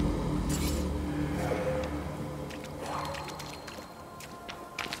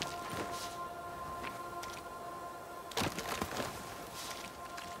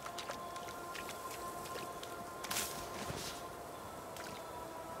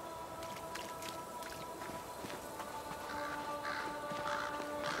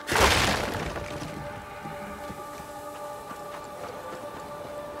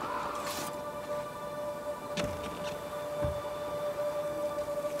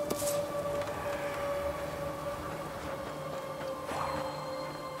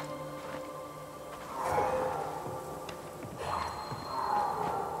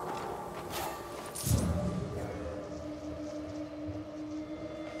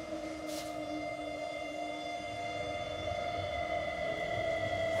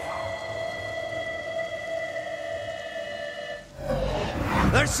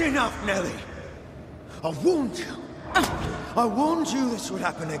 That's enough, Nellie. I warned you. I warned you this would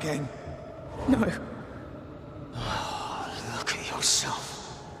happen again. No. Oh, look at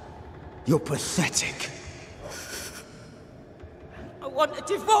yourself. You're pathetic. I want a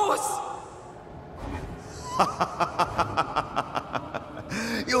divorce!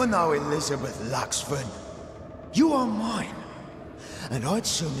 You're no Elizabeth Luxford. You are mine. And I'd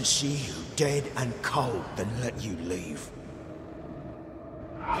sooner see you dead and cold than let you leave.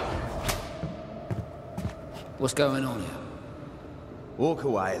 What's going on here? Walk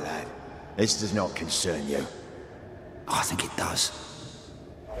away, lad. This does not concern you. I think it does.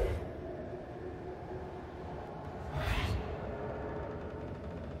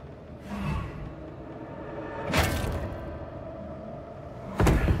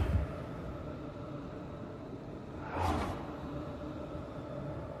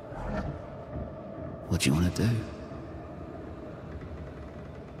 What do you want to do?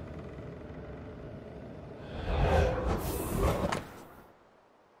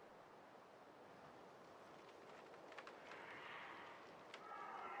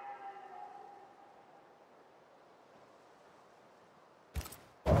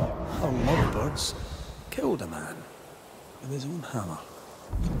 A lot of birds killed a man with his own hammer.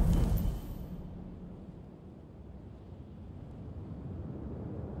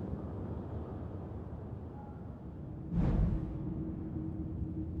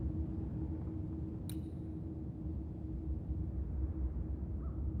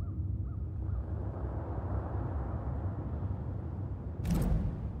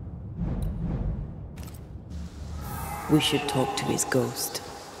 We should talk to his ghost.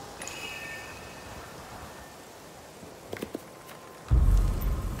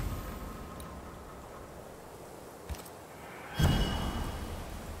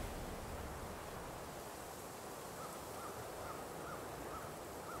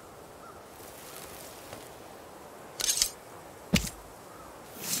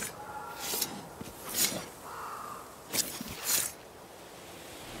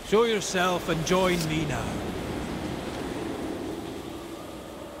 Show yourself and join me now.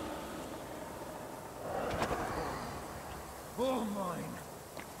 For mine.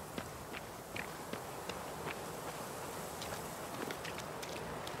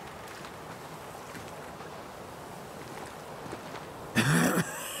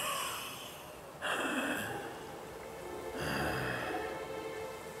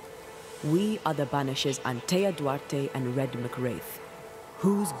 We are the Banishers Antea Duarte and Red McWraith.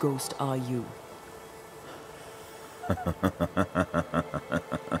 Whose ghost are you?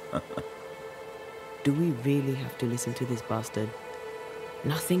 Do we really have to listen to this bastard?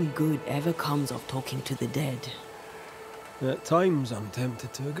 Nothing good ever comes of talking to the dead. At times, I'm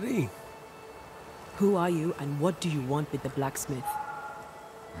tempted to agree. Who are you, and what do you want with the blacksmith?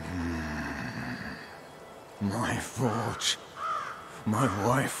 My forge, my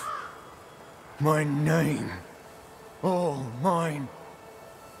wife, my name, all mine.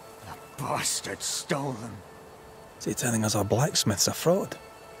 The bastard stole them. Is he telling us our blacksmith's a fraud?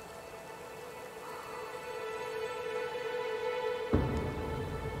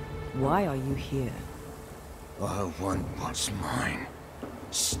 Why are you here? I want what's mine.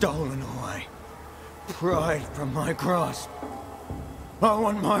 Stolen away. Pried from my grasp. I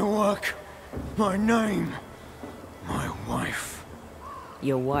want my work, my name, my wife.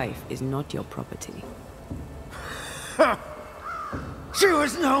 Your wife is not your property. She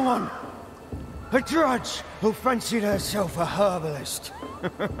was no one! A drudge who fancied herself a herbalist.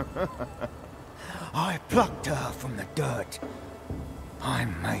 I plucked her from the dirt. I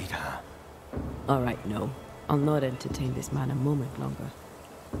made her. All right, no. I'll not entertain this man a moment longer.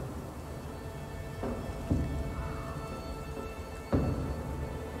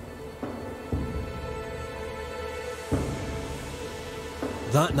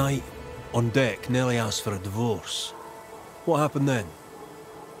 That night, on deck, Nelly asked for a divorce. What happened then?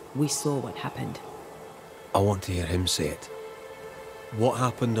 We saw what happened. I want to hear him say it. What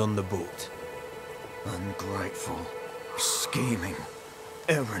happened on the boat? Ungrateful, scheming,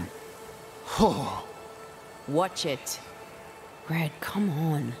 errant, whore. Watch it. Red, come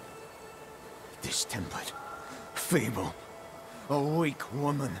on. Distempered, feeble, a weak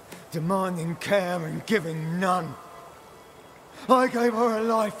woman, demanding care and giving none. I gave her a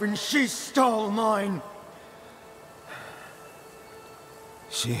life and she stole mine.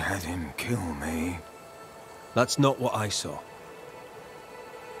 She had him kill me. That's not what I saw.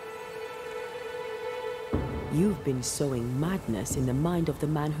 You've been sowing madness in the mind of the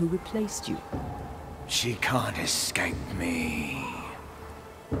man who replaced you. She can't escape me.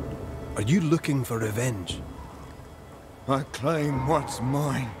 Are you looking for revenge? I claim what's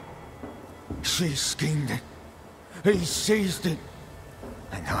mine. She schemed it. He seized it.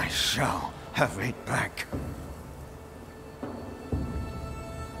 And I shall have it back.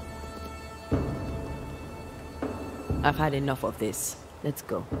 I've had enough of this. Let's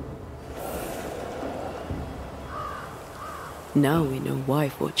go. Now we know why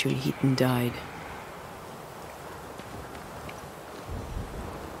Fortune Heaton died.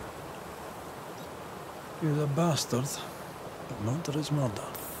 He was a bastard, but murder is murder.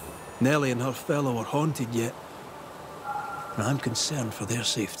 Nellie and her fellow are haunted yet. And I'm concerned for their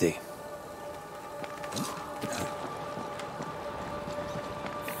safety.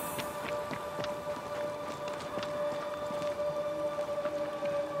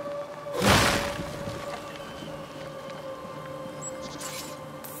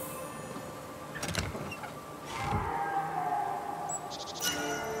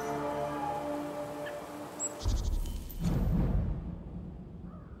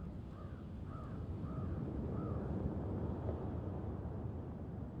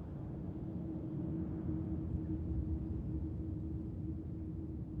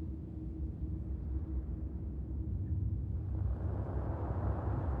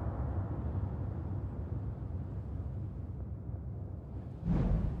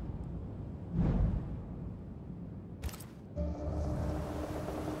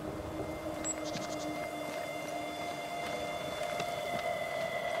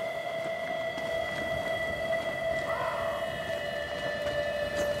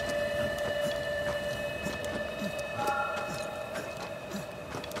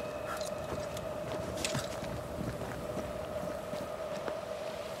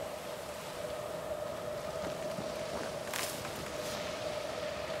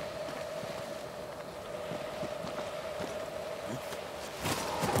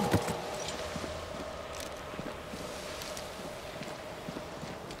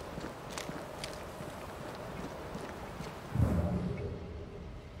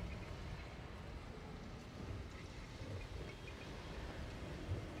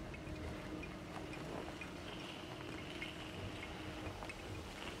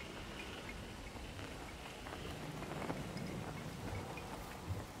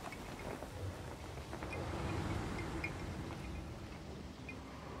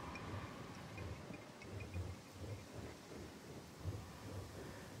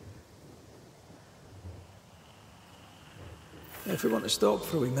 If we want to stop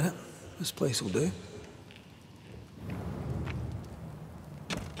for a wee minute, This place will do.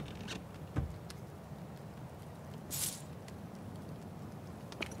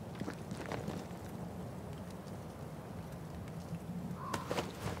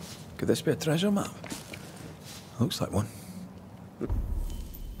 Could this be a treasure map? Looks like one.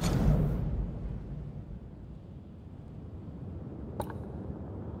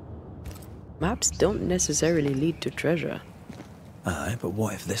 Maps don't necessarily lead to treasure. Aye, but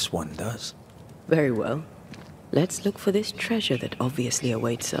what if this one does? Very well. Let's look for this treasure that obviously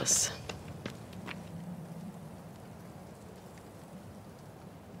awaits us.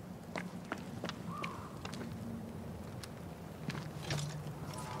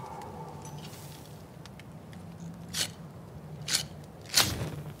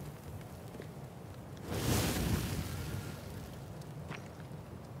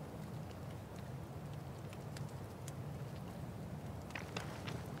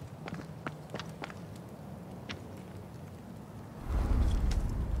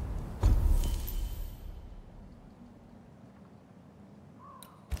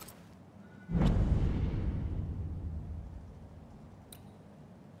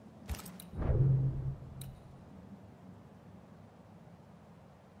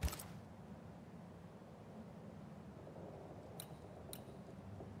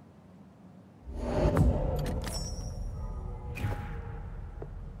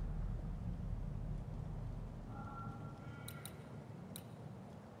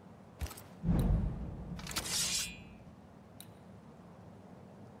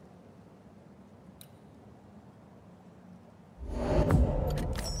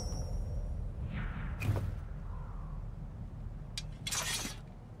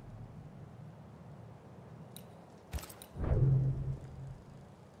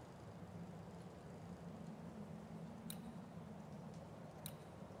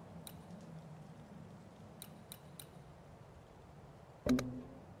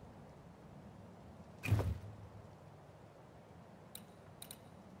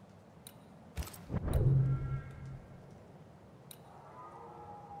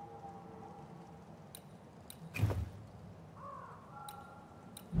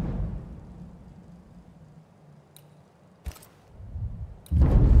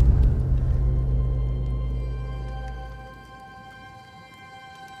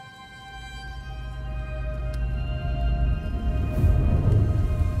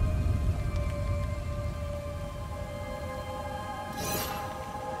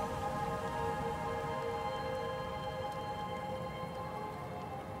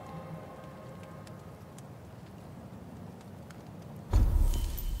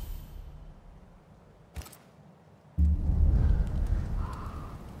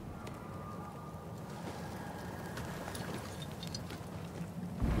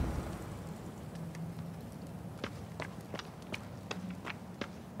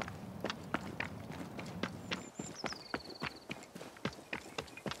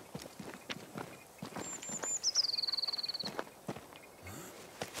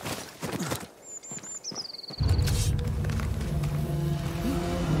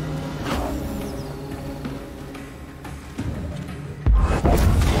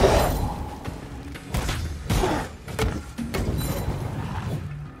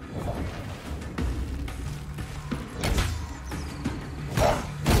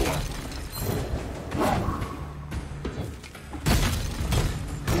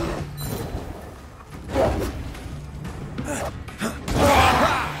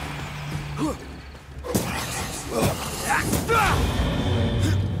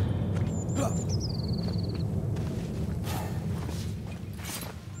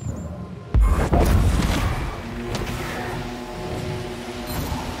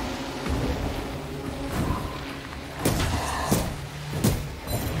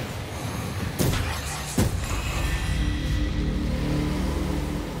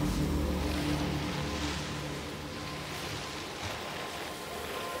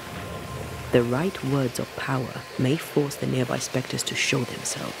 The right words of power may force the nearby spectres to show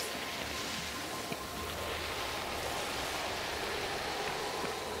themselves.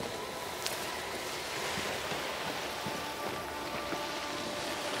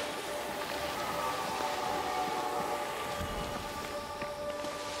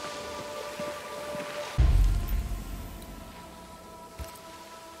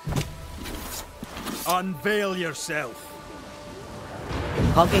 Unveil yourself.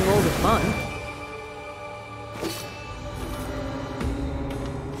 Hogging all the fun.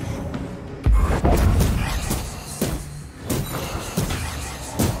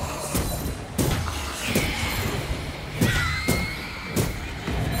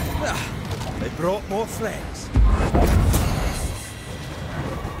 threats.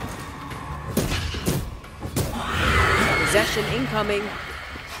 Possession incoming.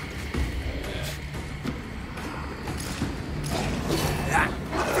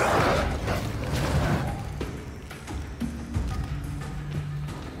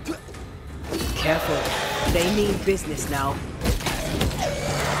 Careful. They mean business now.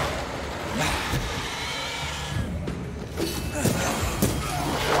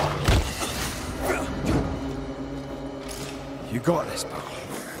 You got this, pal.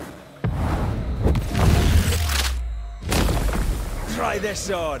 Try this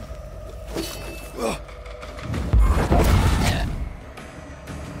on.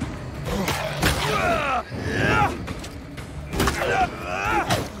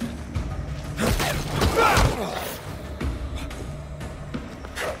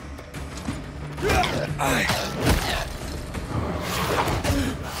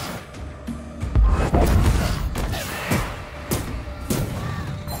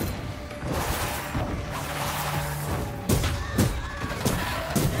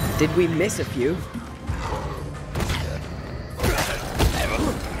 Did we miss a few?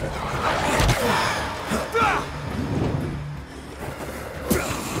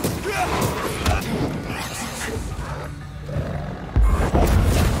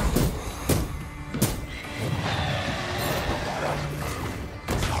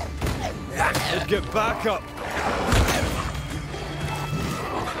 Let's get back up.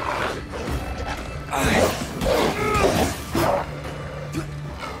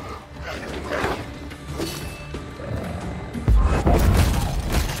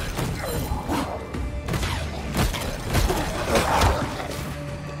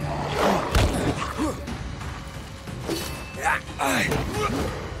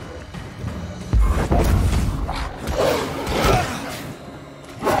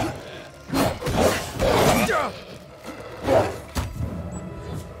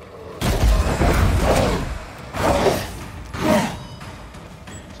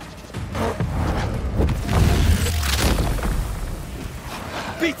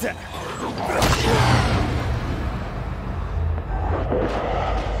 Beat it!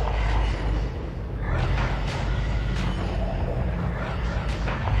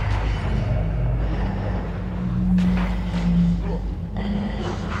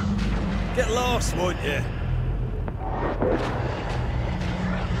 Get lost, won't you?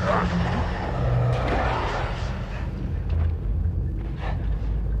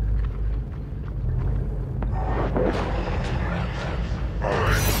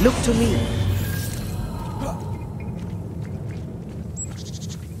 Look to me.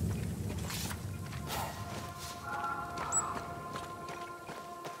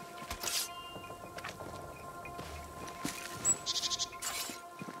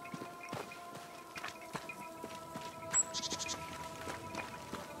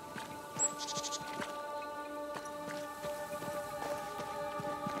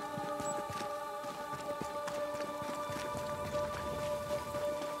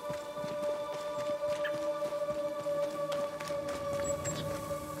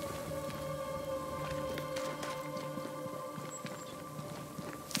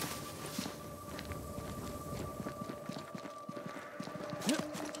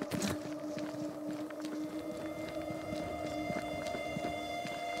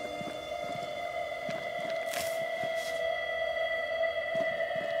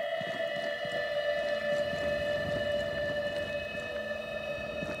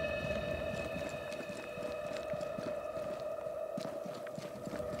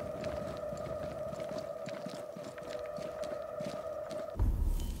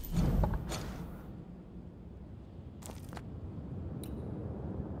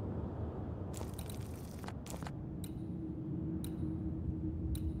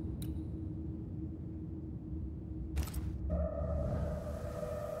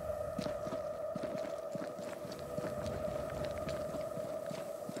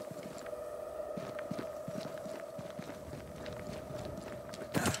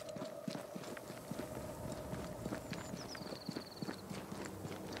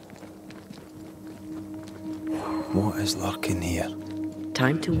 What is lurking here?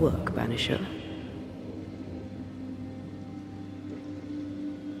 Time to work, Banisher.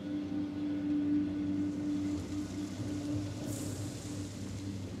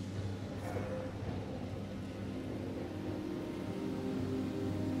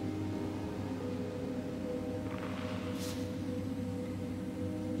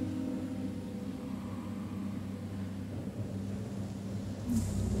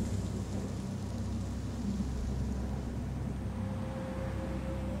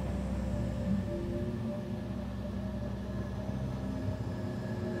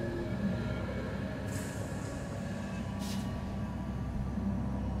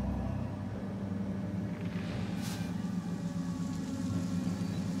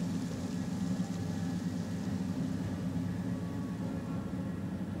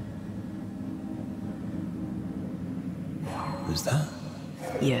 Was that?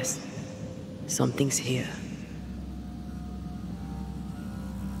 Yes. Something's here.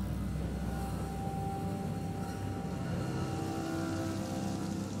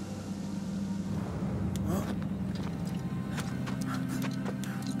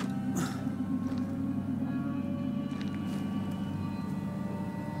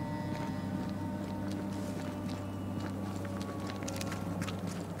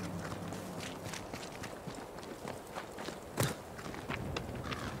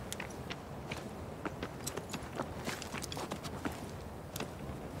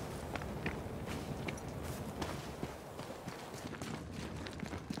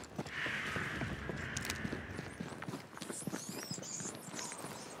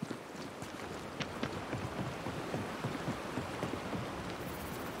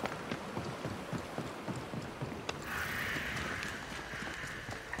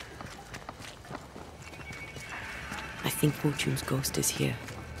 I think Fortune's ghost is here.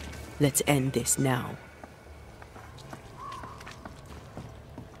 Let's end this now.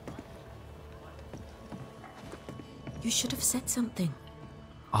 You should have said something.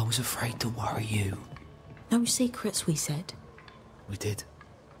 I was afraid to worry you. No secrets, we said. We did.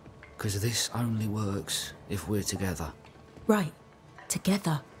 Because this only works if we're together. Right.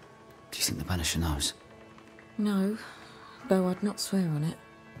 Together. Do you think the Banisher knows? No, though I'd not swear on it.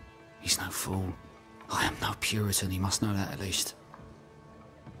 He's no fool. I am no Puritan, he must know that at least.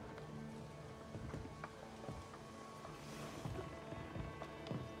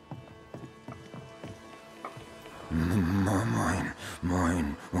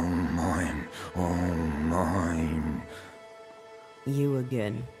 Mine, oh mine. You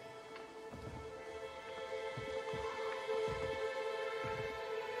again.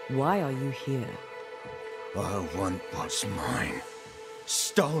 Why are you here? I want what's mine.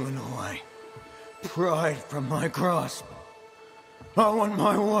 Stolen away. Pried from my grasp. I want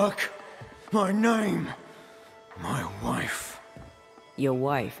my work, my name, my wife. Your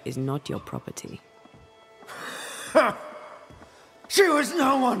wife is not your property. She was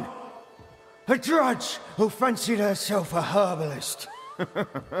no one! A drudge who fancied herself a herbalist.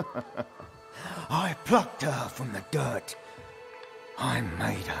 I plucked her from the dirt. I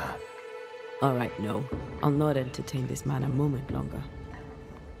made her. All right, no. I'll not entertain this man a moment longer.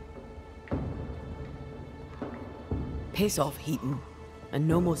 Piss off, Heaton, and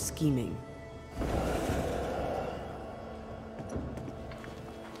no more scheming.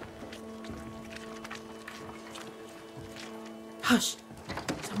 Hush!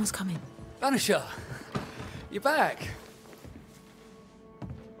 Someone's coming. Banisher! You're back!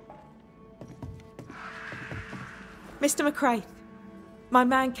 Mr. McCrae, my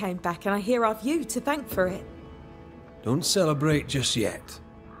man came back and I hear I've you to thank for it. Don't celebrate just yet.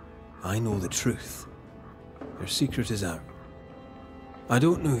 I know the truth. Your secret is out. I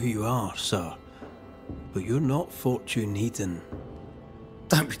don't know who you are, sir, but you're not Fortune Heaton.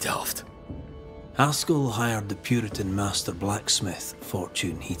 Don't be daft. Haskell hired the Puritan master blacksmith,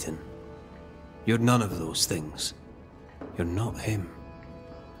 Fortune Heaton. You're none of those things. You're not him.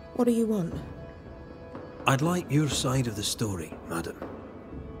 What do you want? I'd like your side of the story, madam.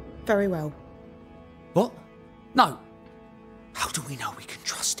 Very well. What? No. How do we know we can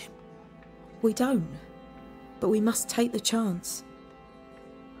trust him? We don't. But we must take the chance.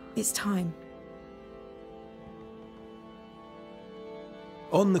 It's time.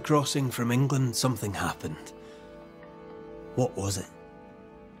 On the crossing from England, something happened. What was it?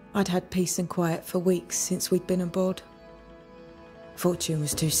 I'd had peace and quiet for weeks since we'd been aboard. Fortune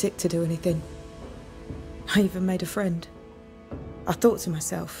was too sick to do anything. I even made a friend. I thought to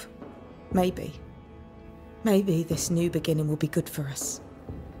myself, maybe this new beginning will be good for us.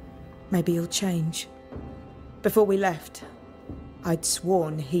 Maybe he'll change. Before we left, I'd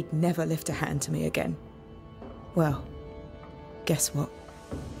sworn he'd never lift a hand to me again. Well, guess what?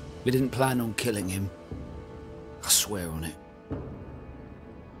 We didn't plan on killing him. I swear on it.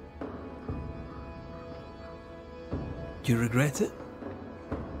 Do you regret it?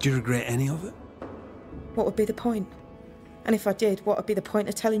 Do you regret any of it? What would be the point? And if I did, what would be the point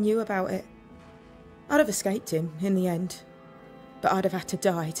of telling you about it? I'd have escaped him in the end, but I'd have had to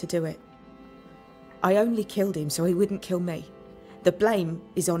die to do it. I only killed him so he wouldn't kill me. The blame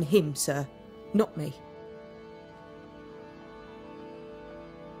is on him, sir, not me.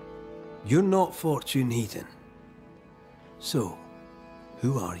 You're not Fortune Heaton. So,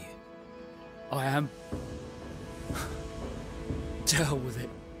 who are you? I am. To hell with it.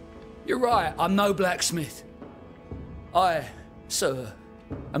 You're right, I'm no blacksmith. I, sir,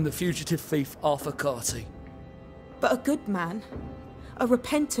 am the fugitive thief Arthur Carty. But a good man. A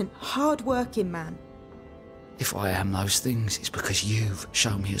repentant, hard-working man. If I am those things, it's because you've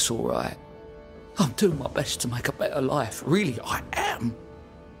shown me it's all right. I'm doing my best to make a better life. Really, I am.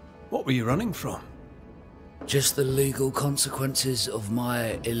 What were you running from? Just the legal consequences of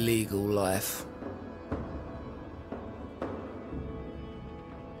my illegal life.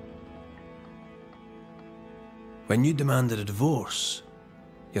 When you demanded a divorce,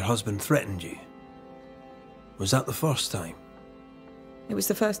 your husband threatened you. Was that the first time? It was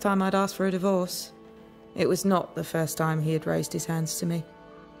the first time I'd asked for a divorce. It was not the first time he had raised his hands to me.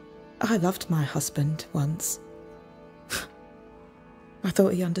 I loved my husband once. I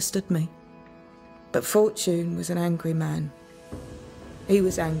thought he understood me. But Fortune was an angry man. He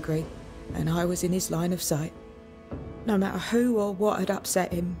was angry, and I was in his line of sight. No matter who or what had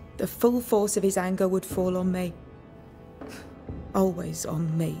upset him, the full force of his anger would fall on me. Always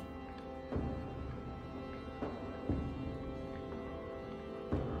on me.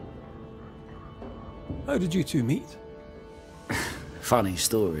 How did you two meet? Funny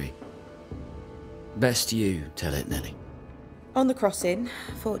story. Best you tell it, Nelly. On the crossing,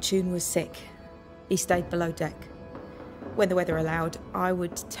 Fortune was sick. He stayed below deck. When the weather allowed, I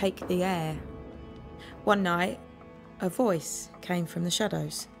would take the air. One night, a voice came from the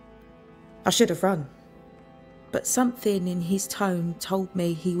shadows. I should have run, but something in his tone told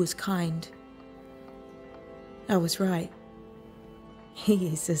me he was kind. I was right. He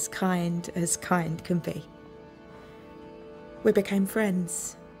is as kind can be. We became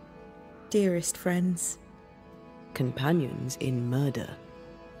friends. Dearest friends. Companions in murder.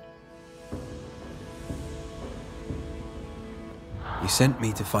 You sent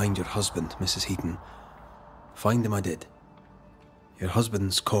me to find your husband, Mrs. Heaton. Find him I did. Your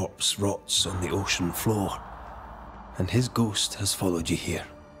husband's corpse rots on the ocean floor, and his ghost has followed you here.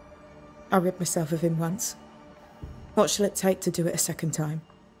 I rid myself of him once. What shall it take to do it a second time?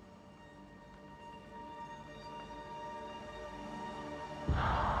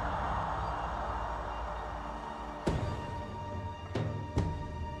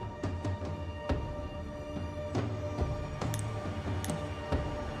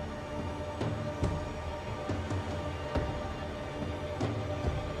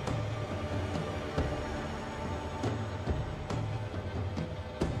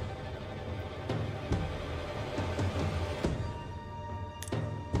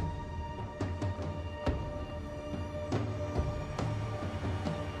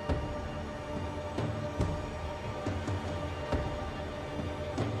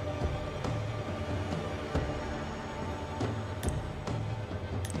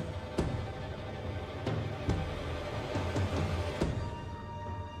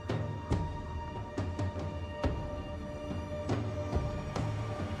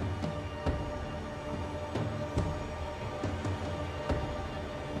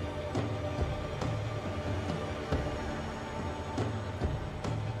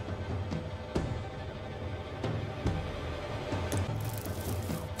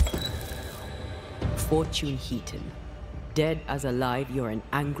 Fortune Heaton. Dead as alive, you're an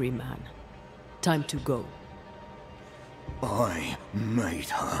angry man. Time to go. I made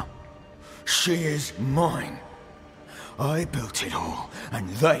her. She is mine. I built it all, and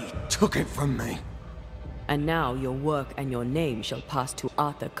they took it from me. And now your work and your name shall pass to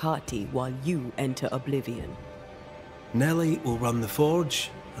Arthur Carty while you enter oblivion. Nellie will run the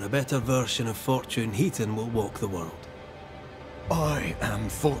forge, and a better version of Fortune Heaton will walk the world. I am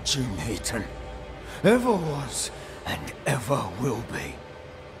Fortune Heaton. Ever was, and ever will be.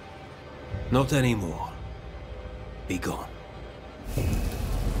 Not anymore. Be gone. Be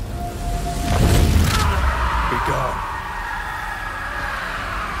gone.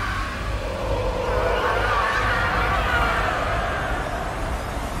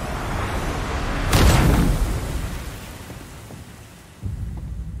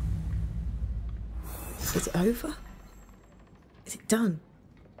 Is it over? Is it done?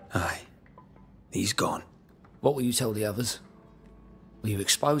 Aye. He's gone. What will you tell the others? Will you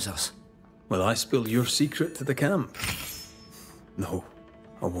expose us? Will I spill your secret to the camp? No,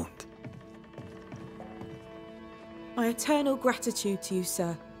 I won't. My eternal gratitude to you,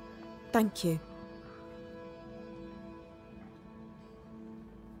 sir. Thank you.